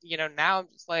then now I'm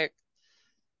just like,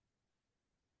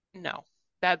 no,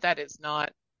 that is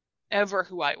not ever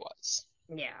who I was.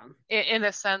 Yeah. In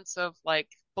a sense of like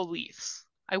beliefs.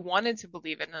 I wanted to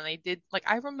believe it and I did. Like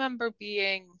I remember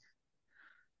being,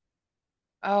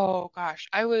 oh gosh,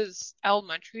 I was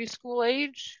elementary school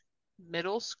age,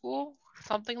 middle school,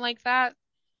 something like that,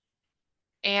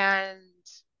 and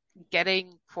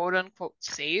getting quote unquote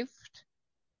saved.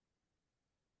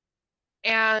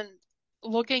 And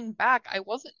looking back, I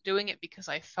wasn't doing it because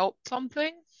I felt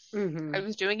something. I Mm-hmm.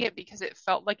 was doing it because it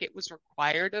felt like it was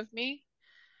required of me.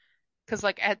 Because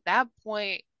like at that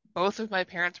point, both of my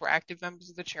parents were active members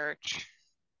of the church.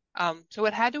 So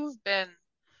it had to have been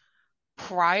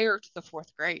prior to the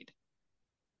fourth grade.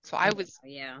 So Oh,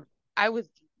 yeah. I was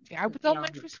I was Young.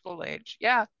 elementary school age.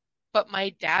 Yeah. But my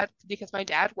dad, because my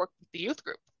dad worked with the youth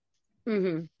group,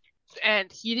 Hmm.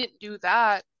 and he didn't do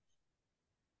that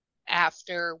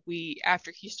after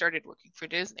he started working for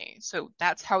Disney. So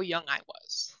that's how young I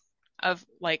was. Of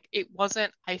like it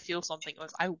wasn't I feel something, it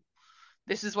was I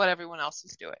this is what everyone else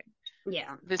is doing.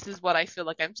 Yeah. This is what I feel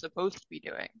like I'm supposed to be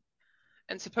doing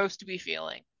and supposed to be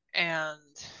feeling. And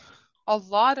a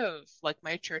lot of like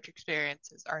my church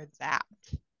experiences are that.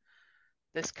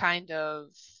 This kind of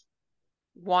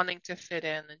wanting to fit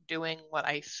in and doing what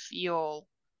I feel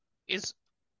is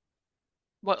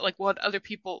what other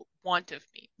people want of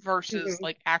me versus Hmm.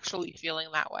 like actually feeling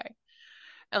that way.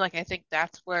 And like I think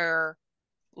that's where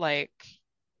like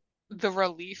the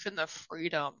relief and the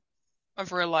freedom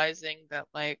of realizing that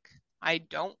like I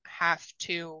don't have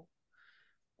to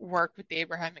work with the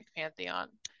Abrahamic Pantheon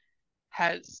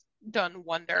has done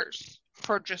wonders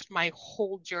for just my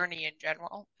whole journey in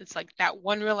general. It's like that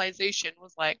one realization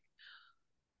was like,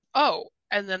 oh,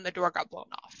 and then the door got blown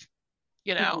off.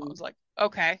 I Hmm. was like,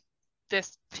 okay,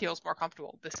 this feels more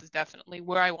comfortable. This is definitely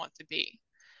where I want to be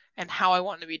and how I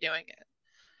want to be doing it.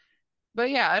 But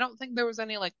yeah, I don't think there was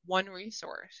any like one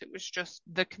resource. It was just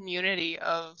the community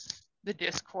of the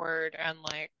Discord and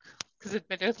like, because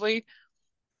admittedly,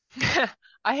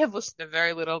 I have listened to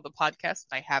very little of the podcast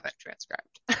and I haven't transcribed.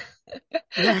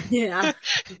 Yeah.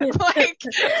 Like,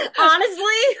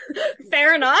 Honestly,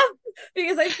 fair enough.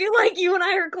 Because I feel like you and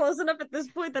I are close enough at this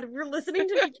point that if you're listening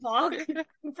to me talk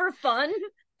for fun,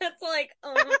 that's like,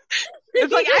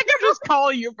 it's like I you could just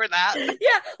call you for that. yeah,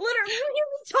 literally, you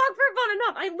talk for fun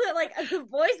enough. I like the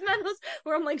voice memos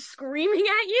where I'm like screaming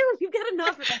at you. You get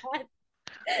enough of that.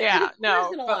 Yeah, It's no, but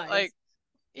personalized. like,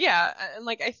 yeah, and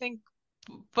like I think,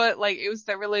 but like it was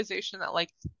the realization that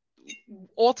like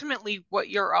ultimately what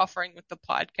you're offering with the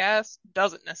podcast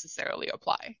doesn't necessarily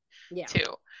apply Yeah.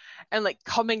 to. And like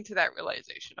coming to that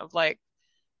realization of like,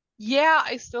 yeah,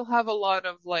 I still have a lot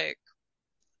of like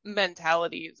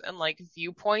mentalities and like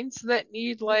viewpoints that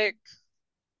need like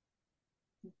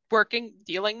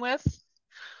dealing with,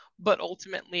 but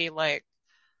ultimately like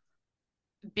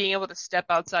being able to step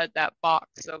outside that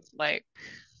box of like,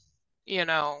 you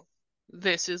know,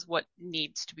 this is what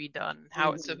needs to be done and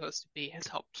how it's Mhm. supposed to be has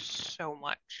helped so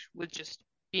much with just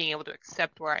being able to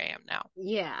accept where I am now.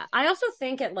 Yeah. I also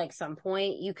think at like some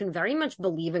point you can very much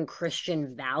believe in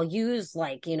Christian values,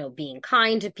 like, being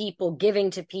kind to people,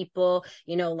 giving to people,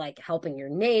 like helping your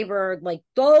neighbor, like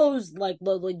those like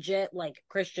the legit like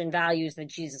Christian values that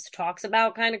Jesus talks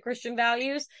about, kind of Christian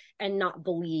values, and not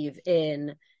believe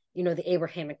in, the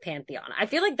Abrahamic pantheon. I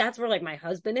feel like that's where like my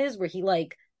husband is, where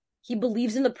he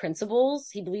believes in the principles,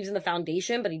 he believes in the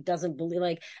foundation, but he doesn't believe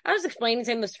like I was explaining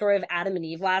to him the story of Adam and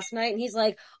Eve last night, and he's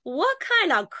like, what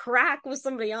kind of crack was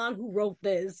somebody on who wrote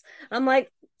this? I'm like,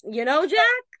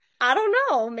 Jack, I don't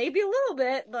know, maybe a little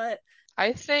bit, but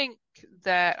I think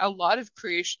that a lot of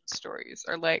creation stories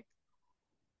are like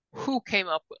who came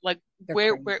up with like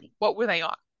they're crazy. what were they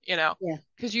on, Yeah.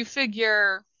 Because you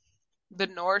figure the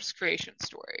Norse creation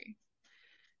story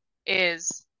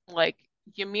is like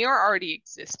Ymir already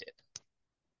existed.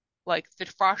 Like the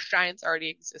frost giants already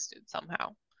existed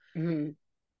somehow. Hmm.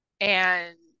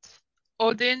 And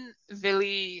Odin,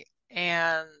 Vili,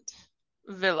 and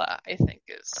Villa, I think,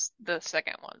 is the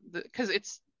second one. Because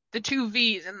it's the two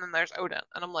V's and then there's Odin.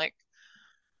 And I'm like,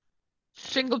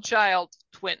 single child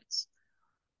twins.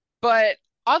 But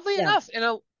oddly Yeah. enough,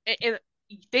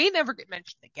 they never get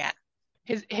mentioned again.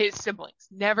 His siblings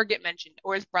never get mentioned,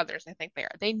 or his brothers, I think they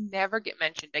are. They never get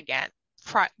mentioned again.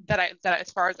 That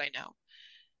as far as I know.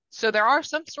 So there are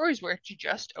some stories where it's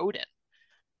just Odin,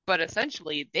 but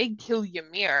essentially they kill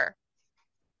Ymir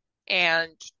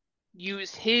and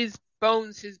use his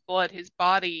bones, his blood, his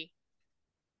body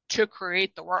to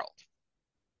create the world.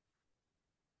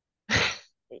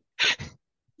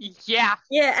 Yeah,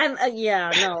 Yeah, and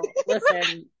yeah, no,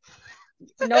 listen,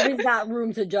 nobody's got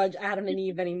room to judge Adam and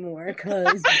Eve anymore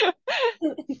because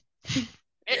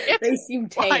it's they seem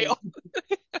tame. wild.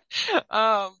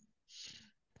 Um,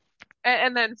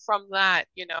 and then from that,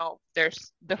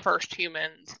 there's the first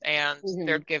humans, and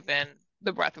they're Hmm. given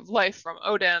the breath of life from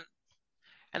Odin,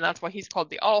 and that's why he's called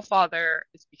the Allfather,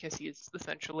 is because he's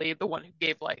essentially the one who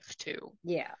gave life to,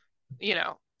 Yeah.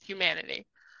 humanity.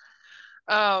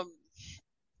 Um,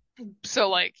 so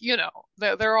like,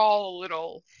 they're all a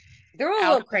little They're all a out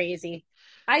little of the crazy.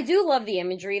 I do love the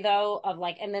imagery though of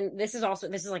like, and then this is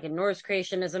like in Norse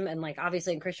creationism and like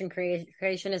obviously in Christian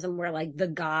creationism where like the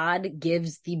God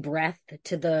gives the breath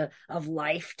to the of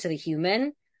life to the human.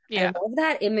 I Yeah. love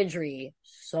that imagery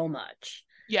so much.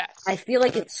 I Yes. feel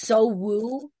like it's so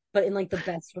woo, but in like the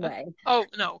best way. Oh,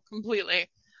 no, completely.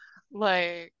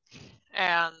 Like,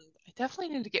 and I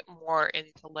definitely need to get more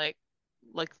into like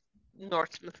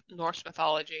Norse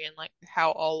mythology and like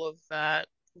how all of that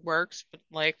works, but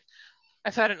like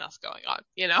I've had enough going on,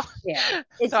 you know? Yeah. So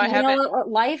It's I you know haven't, what,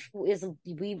 life is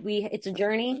we it's a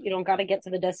journey. You don't got to get to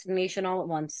the destination all at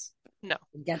once. no.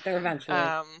 Get there eventually.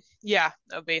 Yeah,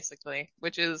 no, basically,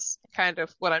 which is kind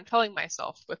of what I'm telling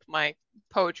myself with my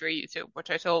poetry YouTube,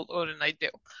 which I told Odin I do.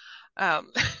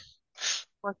 Um,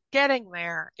 we're getting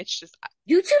there. It's just,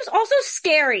 YouTube's also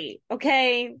scary,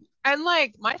 okay? and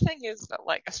like my thing is that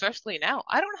like, especially now,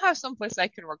 I don't have someplace I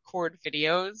can record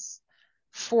videos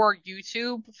for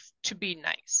YouTube to be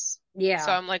nice. So Yeah,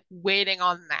 I'm like waiting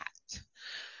on that,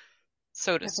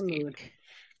 so to that's a mood. speak.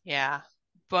 Yeah.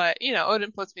 But,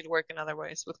 Odin puts me to work in other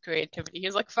ways with creativity.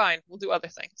 He's like, fine, we'll do other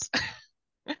things,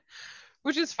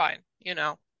 which is fine,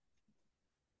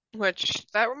 which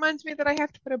that reminds me that I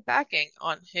have to put a backing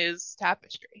on his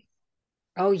tapestry.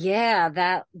 Oh yeah,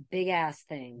 that big ass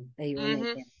thing that you were Hmm.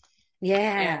 making.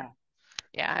 Yeah. Yeah.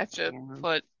 Yeah, I have to Yeah.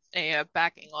 put a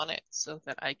backing on it so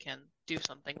that I can do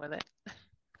something with it.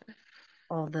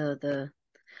 Oh, the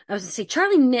I was gonna say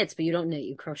Charlie knits, but you don't knit,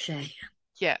 you crochet.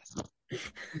 Yes.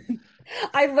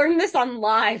 I learned this on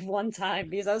live one time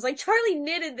because I was like, Charlie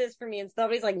knitted this for me, and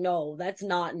somebody's like, no, that's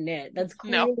not knit. That's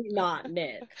No, clearly not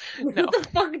knit. What no. the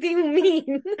fuck do you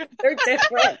mean? They're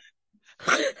different.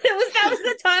 That was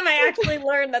the time I actually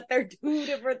learned that they're two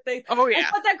different things. Oh, I yeah.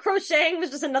 thought that crocheting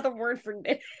was just another word for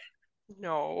knit.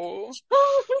 No.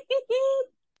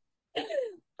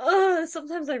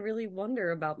 Sometimes I really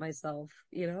wonder about myself,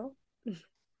 you know?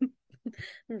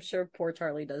 I'm sure poor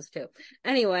Charlie does too.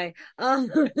 Anyway,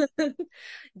 do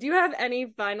you have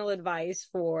any final advice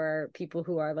for people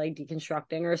who are like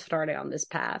deconstructing or starting on this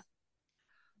path?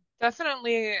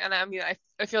 Definitely, and I mean,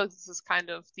 I feel like this is kind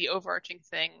of the overarching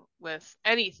thing with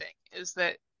anything is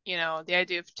that, the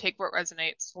idea of take what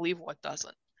resonates, leave what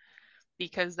doesn't,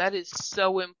 because that is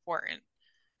so important.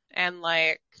 And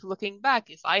like looking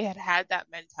back, if I had had that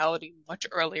mentality much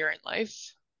earlier in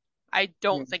life, I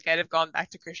don't think I'd have gone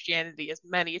back to Christianity as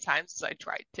many times as I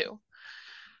tried to,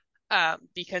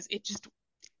 because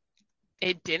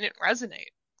it didn't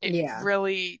resonate. It Yeah.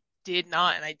 really did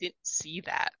not, and I didn't see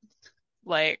that.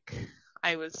 Like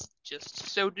I was just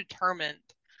so determined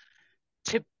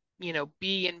to,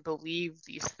 be and believe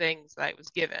these things that I was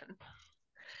given,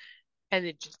 and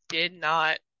it just did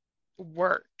not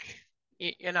work,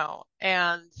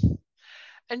 and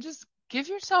just give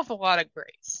yourself a lot of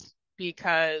grace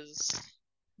because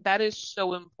that is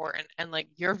so important, and like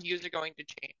your views are going to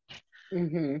change.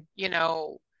 Hmm. You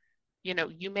know,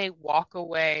 you may walk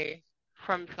away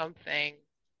from something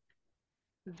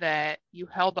that you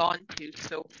held on to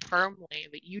so firmly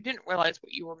that you didn't realize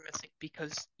what you were missing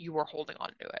because you were holding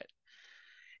on to it.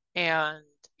 And,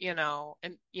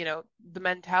 the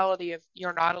mentality of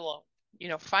you're not alone.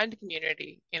 Find a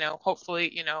community,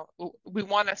 hopefully, we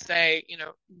want to say,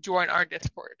 join our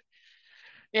Discord,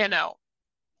 you know,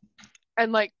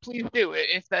 and like, please do it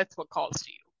if that's what calls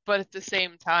to you. But at the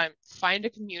same time, find a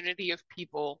community of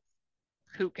people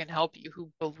who can help you,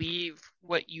 who believe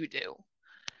what you do,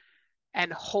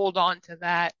 and hold on to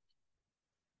that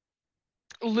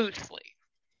loosely.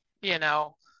 You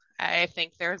know, I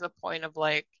think there's a point of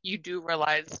like, you do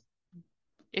realize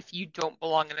if you don't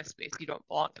belong in a space, you don't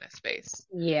belong in a space.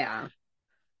 Yeah.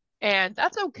 And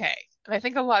that's okay. And I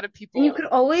think a lot of And you people could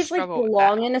always like struggle with that.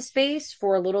 belong in a space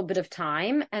for a little bit of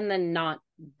time and then not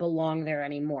belong there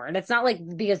anymore. And it's not like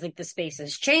because like the space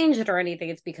has changed or anything.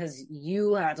 It's because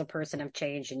you as a person have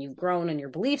changed and you've grown and your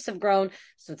beliefs have grown.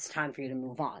 So it's time for you to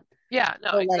move on. Yeah,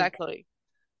 no, So like, exactly.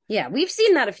 yeah, we've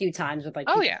seen that a few times with like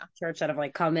Oh, people yeah. in church that have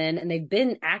like come in and they've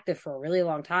been active for a really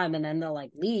long time and then they'll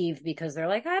like leave because they're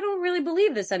like, I don't really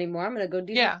believe this anymore. I'm gonna go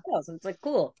do something Yeah. else. And it's like,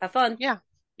 cool, have fun. Yeah.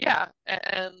 Yeah.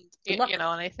 And, Good and luck.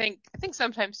 I think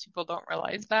sometimes people don't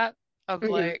realize that of Mhm.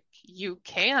 like, you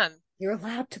can, You're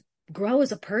allowed to grow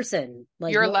as a person.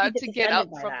 Like you're nobody allowed gets to get offended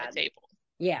up by from the that. table.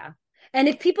 Yeah. And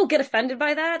if people get offended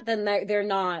by that, then they're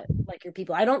not like your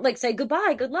people. I don't like say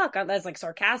goodbye, good luck. That's like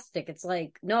sarcastic. It's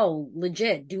like, no,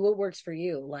 legit, do what works for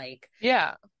you. Like,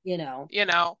 Yeah. you know. You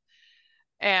know,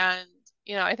 and,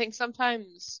 I think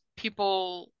sometimes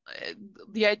people,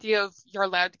 the idea of you're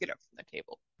allowed to get up from the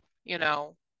table, you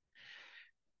know,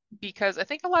 because I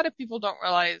think a lot of people don't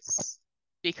realize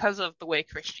because of the way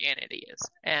Christianity is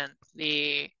and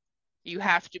the You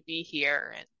have to be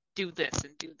here and do this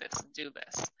and do this and do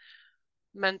this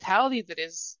mentality that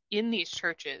is in these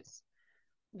churches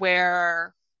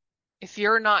where if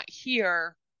you're not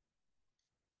here,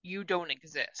 you don't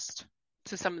exist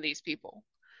to some of these people.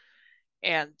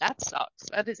 And that sucks.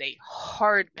 That is a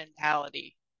hard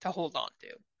mentality to hold on to.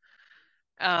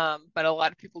 But a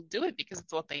lot of people do it because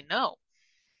it's what they know.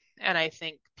 And I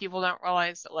think people don't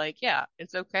realize that, like, yeah,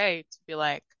 it's okay to be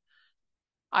like,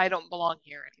 I don't belong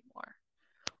here anymore.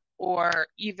 Or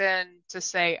even to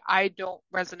say, I don't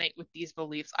resonate with these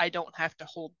beliefs. I don't have to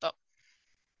hold them.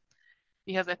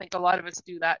 Because I think a lot of us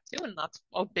do that too. And that's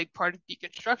a big part of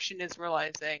deconstruction is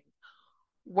realizing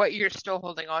what you're still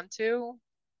holding on to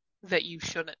that you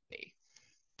shouldn't be.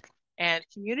 And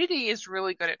community is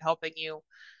really good at helping you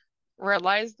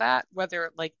realize that,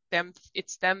 whether like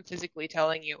it's them physically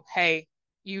telling you, hey,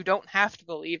 you don't have to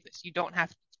believe this, you don't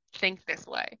have to think this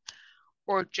way,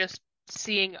 or just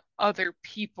seeing other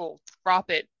people drop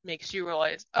it makes you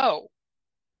realize, oh,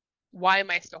 why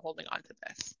am I still holding on to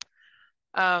this?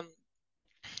 Um,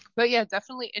 but yeah,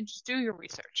 definitely, and just do your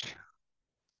research.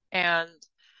 And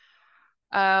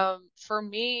for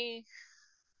me,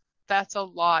 that's a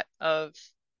lot of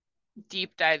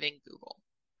deep diving Google,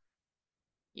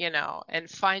 and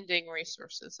finding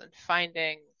resources and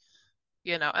finding,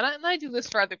 and I do this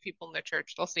for other people in the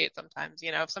church. They'll see it sometimes,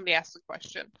 if somebody asks a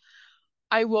question,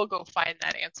 I will go find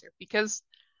that answer because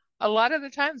a lot of the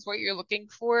times what you're looking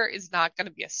for is not going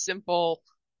to be a simple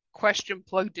question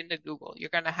plugged into Google. You're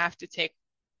going to have to take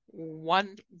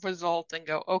one result and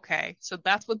go, okay, so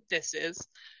that's what this is.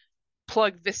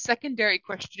 Plug this secondary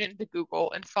question into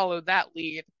Google and follow that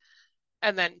lead,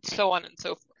 and then so on and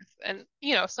so forth. And,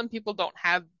 some people don't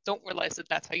realize that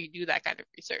that's how you do that kind of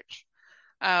research.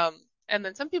 Um, and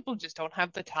then some people just don't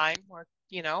have the time or,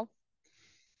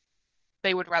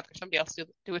 they would rather somebody else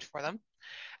do it for them.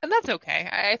 And that's okay.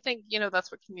 I think,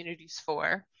 that's what community's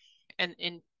for and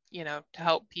to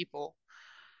help people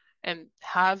and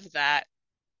have that,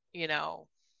 you know,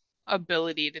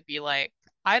 ability to be like,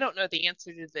 I don't know the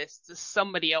answer to this. Does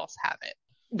somebody else have it?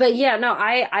 But yeah, no,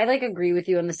 I like agree with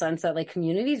you in the sense that like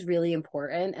community is really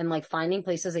important and like finding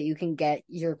places that you can get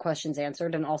your questions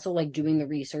answered and also like doing the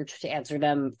research to answer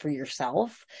them for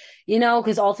yourself,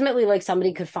 because ultimately like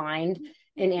somebody could find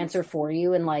an answer for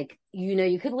you and like,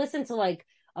 you could listen to like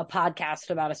a podcast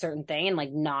about a certain thing and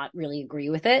like not really agree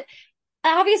with it.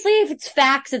 Obviously, if it's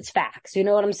facts, it's facts. You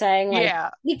know what I'm saying? Like Yeah.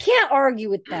 you can't argue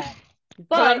with that.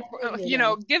 But, But,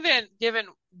 given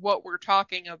what we're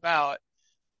talking about,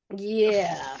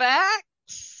 yeah.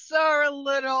 facts are a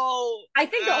little I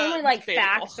think the only like debatable.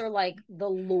 facts are like the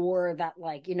lore that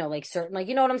like, like certain like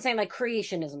what I'm saying, like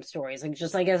creationism stories. Like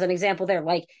just like as an example there,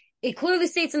 like it clearly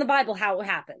states in the Bible how it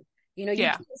happened. You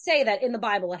Yeah. can't say that in the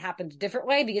Bible it happened a different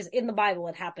way because in the Bible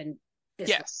it happened this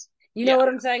way. Yes. You know Yeah. what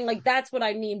I'm saying? Like that's what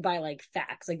I mean by like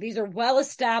facts. Like these are well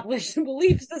established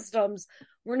belief systems.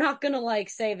 We're not gonna like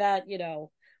say that,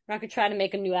 we're not gonna try to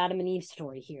make a new Adam and Eve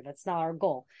story here. That's not our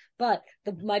goal. But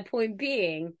my point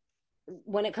being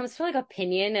when it comes to like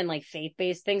opinion and like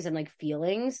faith-based things and like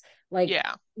feelings, like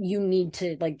Yeah. you need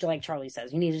to like Charlie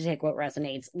says, you need to take what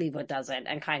resonates, leave what doesn't,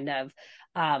 and kind of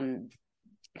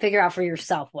figure out for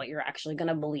yourself what you're actually going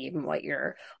to believe and what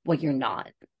you're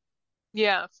not.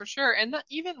 Yeah, for sure. And that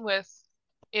even with,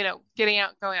 going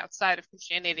outside of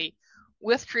Christianity,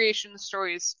 with creation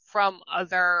stories from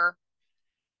other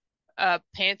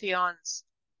pantheons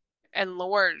and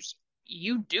lores,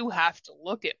 you do have to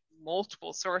look at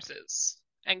multiple sources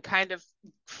and kind of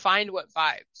find what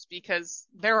vibes because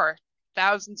there are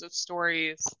thousands of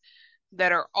stories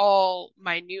that are all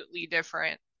minutely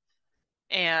different.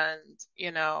 And,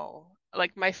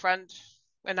 like my friend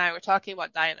and I were talking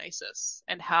about Dionysus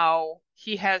and how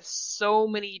he has so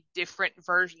many different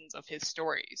versions of his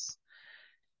stories.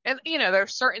 And, there are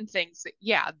certain things that,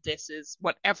 yeah, this is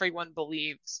what everyone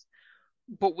believes,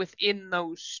 but within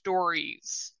those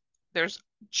stories, there's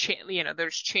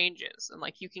there's changes, and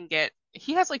like you can get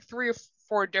he has like three or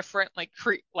four different like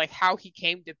how he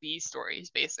came to be stories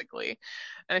basically,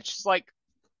 and it's just like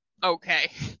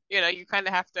okay, you kind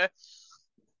of have to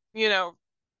you know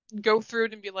go through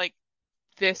it and be like,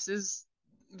 this is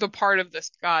the part of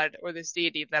this god or this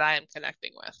deity that I am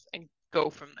connecting with, and go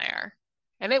from there.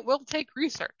 And it will take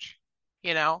research,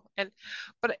 and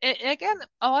but and again,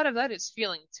 a lot of that is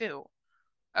feeling too,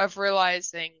 of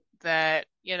realizing that,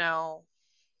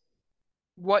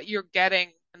 what you're getting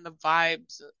and the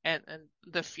vibes and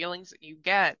the feelings that you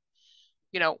get,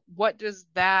 what does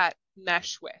that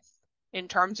mesh with in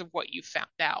terms of what you found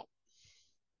out,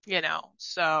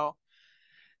 So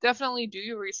definitely do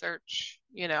your research,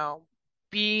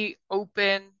 be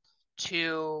open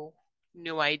to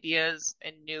new ideas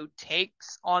and new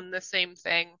takes on the same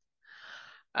thing.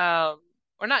 Or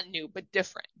not new, but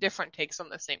different takes on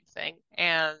the same thing.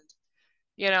 And,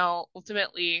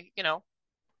 ultimately,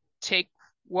 take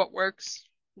what works,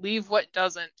 leave what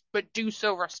doesn't, but do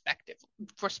so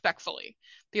respectfully.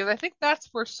 Because I think that's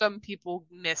where some people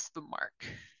miss the mark,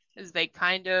 is they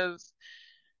kind of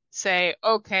say,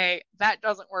 okay, that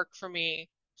doesn't work for me,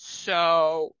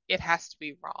 so it has to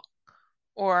be wrong.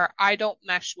 Or I don't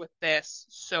mesh with this,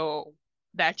 so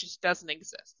that just doesn't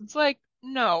exist. It's like,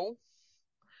 no,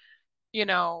 you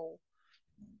know,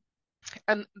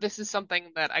 and this is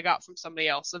something that I got from somebody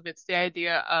else. Of It's the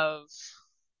idea of,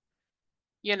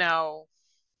 you know,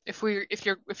 if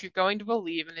you're going to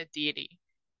believe in a deity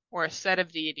or a set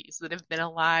of deities that have been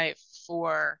alive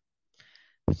for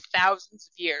thousands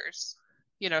of years,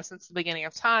 since the beginning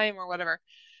of time or whatever,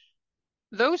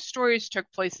 those stories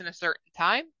took place in a certain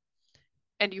time,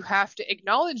 and you have to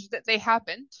acknowledge that they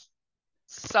happened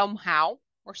somehow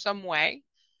or some way,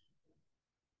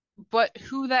 but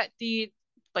who that deed,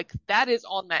 like, that is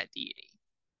on that deity.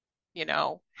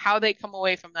 How they come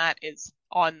away from that is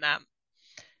on them.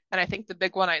 And I think the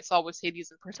big one I saw was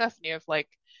Hades and Persephone, of like,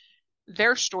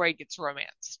 their story gets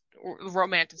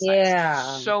romanticized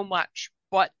Yeah. so much,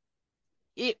 but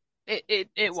it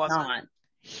It's wasn't. not.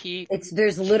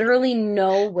 There's literally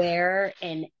nowhere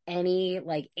in any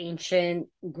like ancient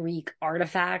Greek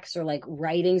artifacts or like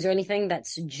writings or anything that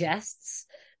suggests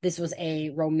this was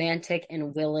a romantic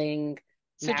and willing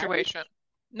marriage. Situation.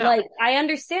 No. Like, I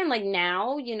understand, like,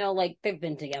 now, like, they've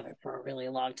been together for a really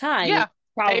long time. Yeah. It's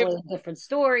probably a different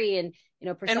story, and,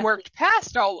 and worked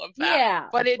past all of that. Yeah.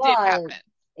 But it did happen.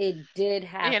 It did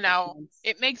happen.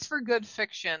 It makes for good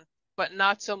fiction, but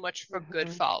not so much for good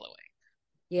following.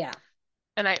 Yeah.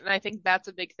 And I think that's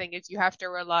a big thing, is you have to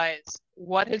realize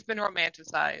what has been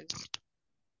romanticized.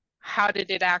 How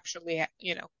did it actually,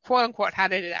 quote unquote, how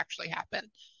did it actually happen?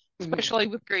 Especially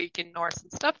with Greek and Norse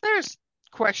and stuff, there's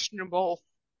questionable.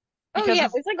 Oh yeah,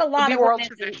 there's like a lot of oral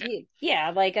tradition. Yeah,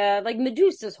 like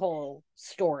Medusa's whole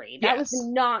story. That was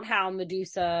not how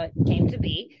Medusa came to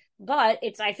be, but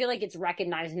I feel like it's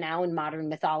recognized now in modern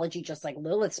mythology, just like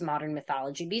Lilith's modern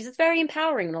mythology, because it's very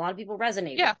empowering and a lot of people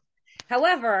resonate with it.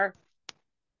 However,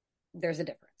 there's a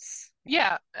difference.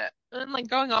 Yeah, and like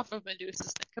going off of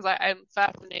Medusa's thing, because I'm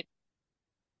fascinated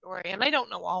with the story, and I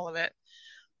don't know all of it,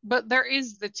 but there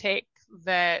is the take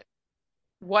that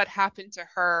what happened to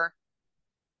her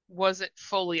wasn't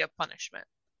fully a punishment,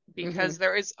 because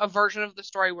there is a version of the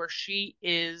story where she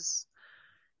is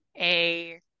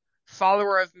a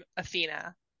follower of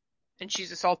Athena and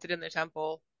she's assaulted in the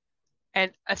temple,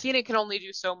 and Athena can only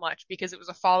do so much because it was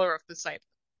a follower of Poseidon.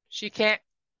 She can't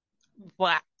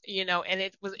and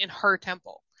it was in her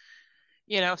temple,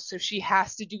 so she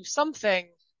has to do something.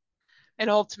 And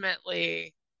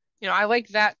ultimately, I like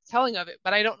that telling of it,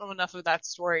 but I don't know enough of that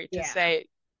story to say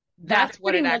that's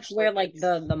what it actually where like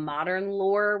the modern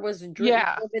lore was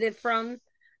derivative from.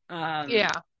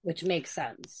 Which makes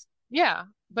sense. Yeah,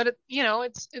 but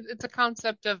it's a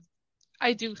concept of,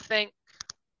 I do think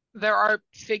there are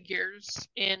figures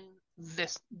in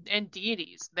this and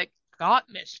deities that got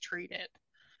mistreated,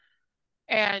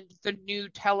 and the new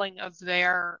telling of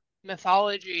their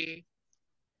mythology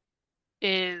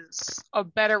is a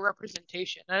better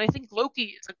representation. And I think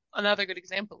Loki is another good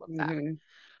example of that.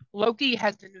 Loki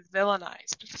has been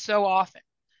villainized so often.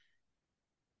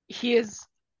 He is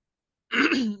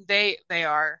they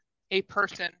are a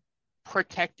person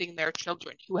protecting their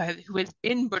children who has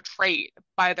been betrayed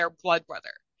by their blood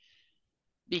brother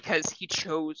because he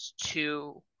chose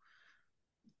to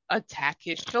attack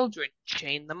his children,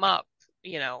 chain them up.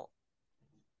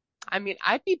 I mean,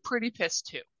 I'd be pretty pissed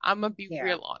too. I'm gonna be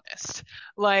real honest.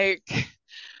 Like,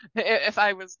 if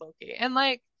I was Loki. And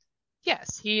like,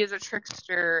 yes, he is a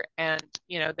trickster, and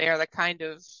they are the kind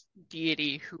of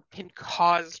deity who can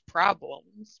cause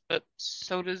problems, but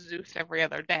so does Zeus every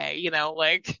other day.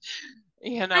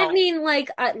 I mean, like,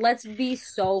 let's be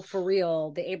so for real.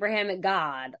 The Abrahamic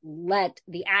God let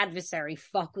the adversary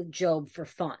fuck with Job for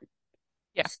fun.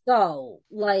 Yeah. So,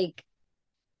 like,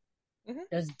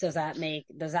 does that make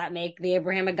the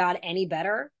Abrahamic God any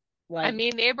better? Like, I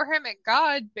mean, the Abrahamic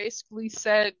God basically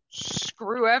said,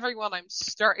 "Screw everyone,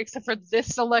 except for this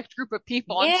select group of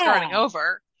people. I'm starting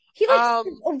over." He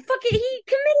he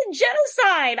committed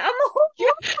genocide on the whole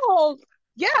world.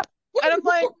 Yeah, and I'm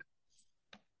like,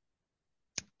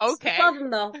 okay.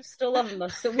 Still love him though.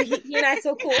 So he and I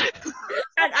so cool.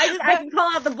 I can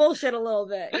call out the bullshit a little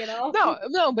bit,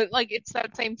 No, but like, it's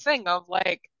that same thing of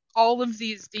like, all of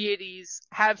these deities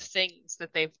have things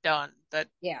that they've done that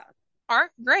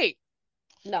aren't great.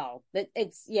 No,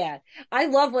 it's yeah. I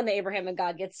love when the Abrahamic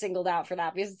God gets singled out for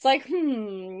that because it's like,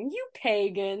 you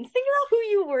pagans, think about who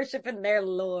you worship in their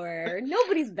lore.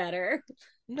 Nobody's better.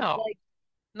 No, Like,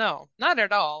 no, not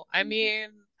at all. I mean,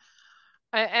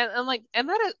 and like, and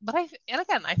that is, but and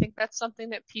again, I think that's something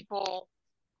that people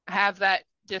have that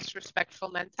disrespectful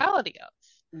mentality of.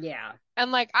 yeah,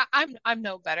 And like, I'm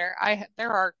no better.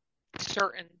 There are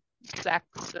certain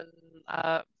sects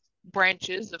and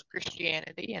branches of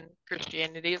Christianity and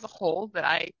Christianity as a whole that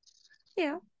I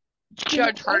yeah. You know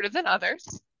judge what? harder than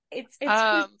others. It's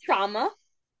Um, trauma.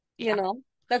 You yeah, know,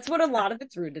 that's what a lot of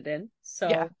it's rooted in. yeah,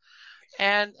 So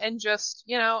and just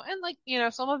and like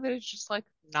some of it is just like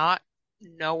not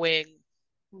knowing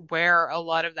where a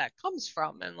lot of that comes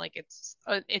from, and like it's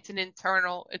an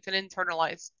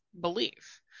internalized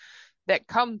belief that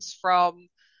comes from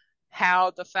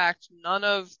how the fact none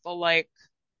of the like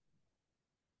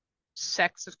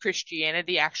sects of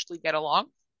Christianity actually get along.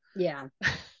 yeah,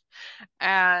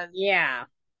 And yeah.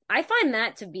 I find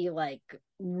that to be like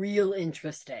real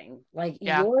interesting. Like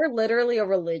yeah, you're literally a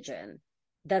religion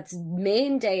that's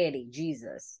main deity,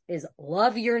 Jesus, is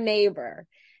love your neighbor.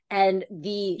 And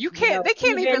they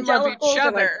can't even love each evangelicals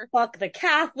are like, other. fuck the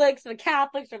Catholics. The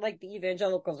Catholics are like, the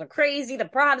evangelicals are crazy. The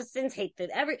Protestants hate that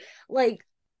like,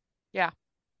 Yeah.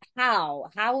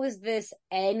 how is this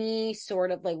any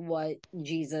sort of like what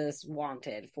Jesus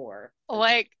wanted for the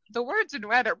Like the words in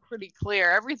red are pretty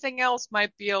clear. Everything else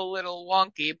might be a little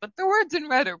wonky, but the words in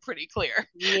red are pretty clear.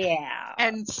 yeah.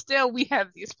 And still we have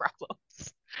these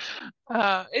problems.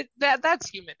 That's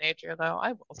human nature though.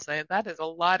 I will say that is a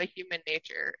lot of human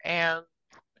nature and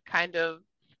kind of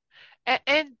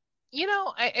and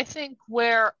I think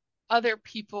where other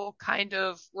people kind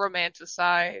of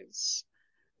romanticize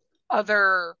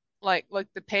other like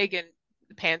the pagan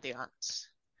pantheons.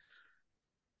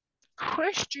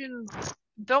 Christians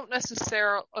don't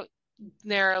necessarily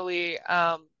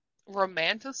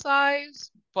romanticize,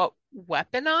 but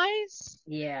weaponize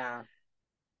Yeah.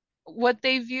 what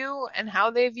they view and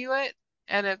how they view it.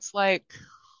 And it's like,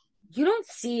 You don't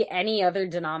see any other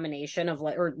denomination of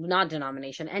like, or not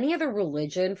denomination, any other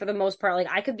religion for the most part. Like,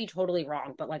 I could be totally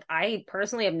wrong, but like, I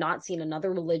personally have not seen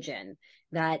another religion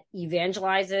that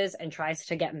evangelizes and tries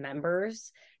to get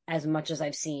members as much as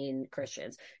I've seen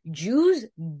Christians. Jews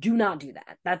do not do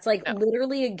that. That's like no,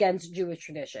 literally against Jewish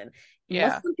tradition. yeah.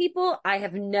 Muslim people, I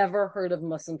have never heard of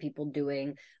Muslim people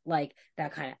doing like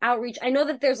that kind of outreach. I know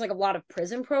that there's like a lot of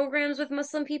prison programs with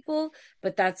Muslim people,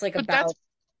 but that's like But that's, about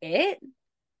it.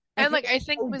 I and feel like, like I it's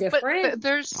think, so but different.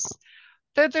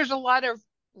 there's a lot of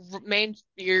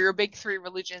your big three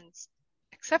religions,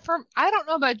 except for, I don't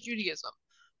know about Judaism,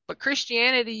 but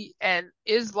Christianity and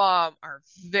Islam are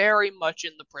very much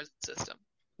in the prison system.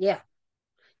 Yeah.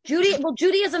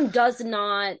 Judaism does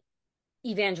not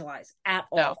evangelize at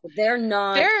all. No, So they're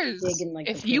not big there's in like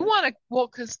the if you prison. want to, well,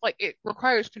 because like it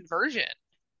requires conversion.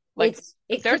 Like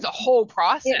It there's could a whole it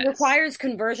process. requires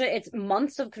conversion. It's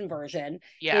months of conversion.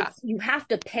 Yeah, It's you have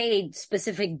to pay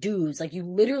specific dues. Like you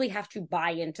literally have to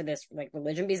buy into this like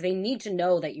religion because they need to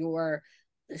know that you're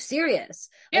serious.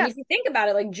 Like yeah, if you think about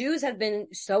it, like Jews have been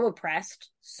so oppressed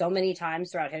so many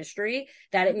times throughout history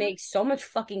that it hmm makes so much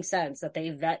fucking sense that they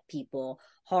vet people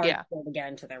yeah, hardcore to get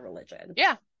into their religion.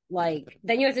 yeah, Like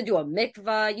then you have to do a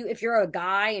mikvah. You if you're a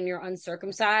guy and you're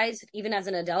uncircumcised, even as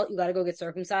an adult, you got to go get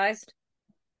circumcised.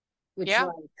 Which yeah,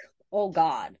 like, oh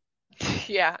God,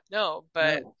 yeah. No,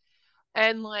 but no.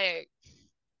 and like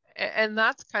and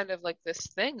that's kind of like this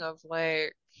thing of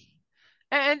like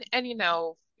and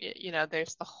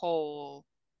there's the whole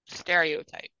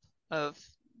stereotype of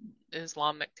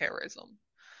Islamic terrorism.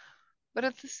 But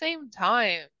at the same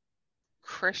time,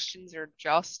 Christians are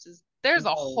just as there's a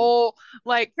No. whole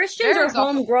like Christians are there's a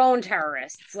homegrown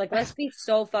terrorists. Like, let's be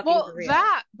so fucking well for real.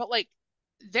 that but like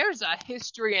there's a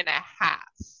history and a half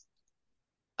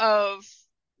of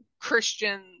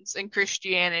Christians and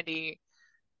Christianity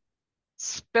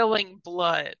spilling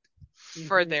blood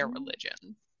for their Mm-hmm.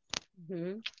 religion.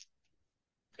 Mm-hmm.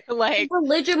 Like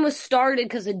Religion was started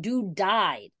because a dude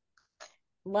died.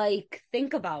 Like,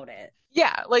 think about it.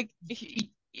 yeah, like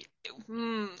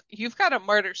you've got a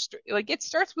martyr story. Like it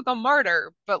starts with a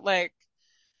martyr, but like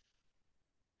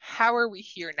how are we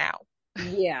here now?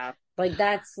 Yeah. Like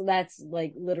that's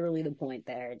like literally the point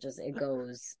there. It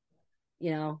goes,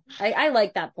 you know. I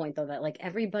like that point though, that like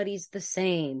everybody's the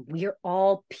same. We are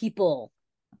all people.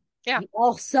 Yeah, We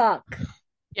all suck,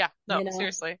 yeah, no, you know?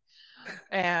 seriously.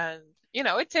 And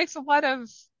it takes a lot of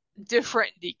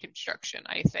different deconstruction,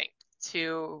 I think,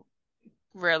 to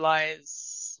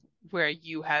realize where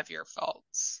you have your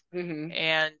faults Hmm.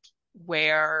 and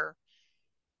where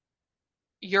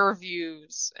your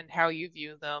views and how you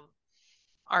view them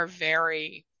are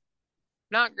very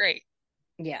not great.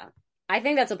 Yeah. I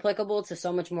think that's applicable to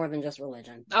so much more than just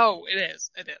religion. Oh, it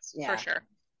is. It is for Yeah. sure.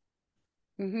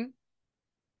 Mm-hmm.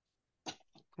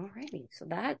 Alrighty. So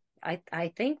that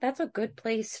I think that's a good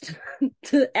place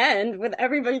to end with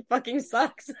everybody fucking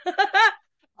sucks.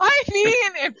 I mean,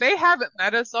 if they haven't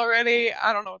met us already,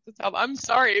 I don't know what to tell them. I'm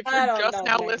sorry if I you're don't just know,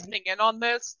 now man. listening in on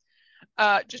this.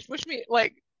 Just wish me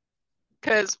like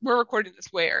because we're recording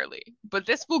this way early, but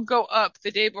this will go up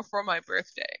the day before my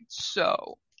birthday.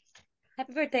 So,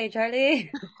 Happy birthday,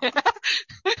 Charlie. Look,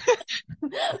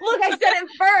 I said it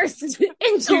first in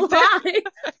you did. July.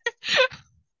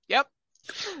 Yep.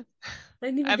 I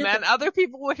didn't even And get then the other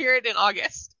people will hear it in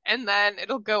August, and then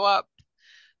it'll go up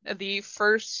the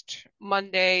first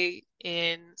Monday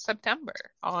in September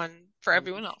on for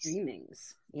everyone else.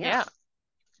 streamings. Yeah. Yeah.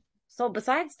 So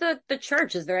besides the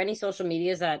church, is there any social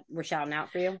medias that we're shouting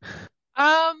out for you?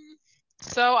 Um,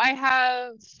 so I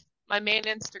have my main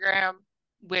Instagram,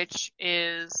 which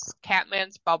is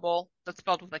Catman's Bubble. That's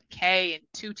spelled with a K and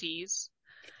two T's.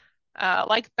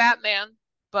 Like Batman,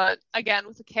 but again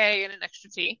with a K and an extra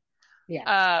T.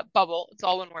 Yeah. Bubble. It's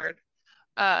all one word.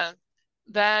 Uh,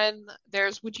 then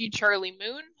there's Witchy Charlie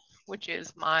Moon, which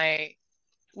is my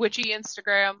witchy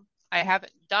Instagram. I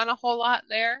haven't done a whole lot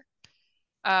there.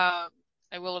 Um,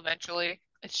 I will eventually.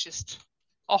 It's just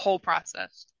a whole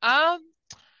process. I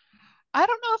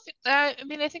don't know if I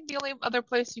mean, I think the only other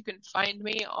place you can find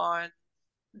me on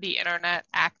the internet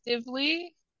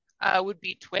actively would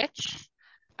be Twitch.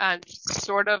 I'm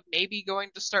sort of maybe going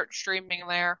to start streaming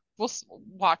there.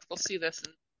 Watch. We'll see this,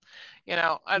 and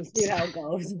We'll see how it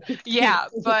goes. yeah.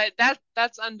 But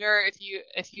that's under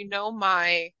if you know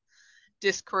my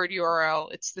Discord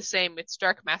URL, it's the same. It's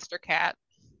Dark Master Cat.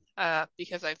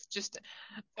 Because I've just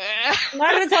I'm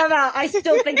not gonna talk about. I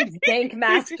still think it's Dank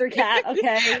Master Cat.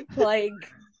 Okay, like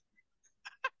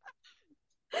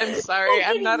I'm sorry, I'm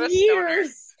fucking not a stoner.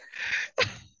 years, and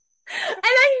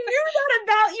I knew that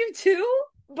about you too,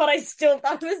 but I still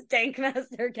thought it was Dank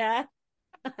Master Cat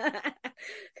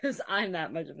because I'm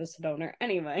that much of a stoner.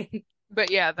 Anyway,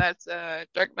 But yeah, that's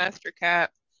Dark Master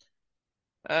Cat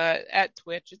at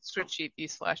Twitch. It's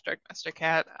twitch.tv/Dark Master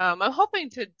Cat. I'm hoping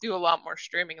to do a lot more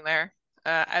streaming there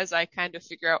as I kind of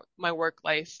figure out my work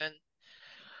life and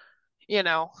you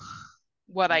know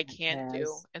what I can do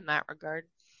yes, in that regard.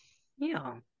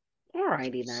 yeah.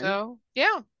 Alrighty then. So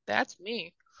yeah, that's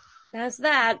me. That's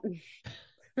that. All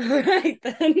right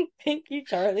then. Thank you,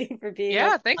 Charlie, for being on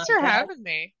Yeah, the thanks for podcast. having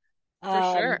me for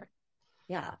Um, sure.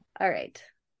 yeah. All right.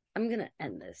 I'm gonna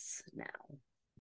end this now.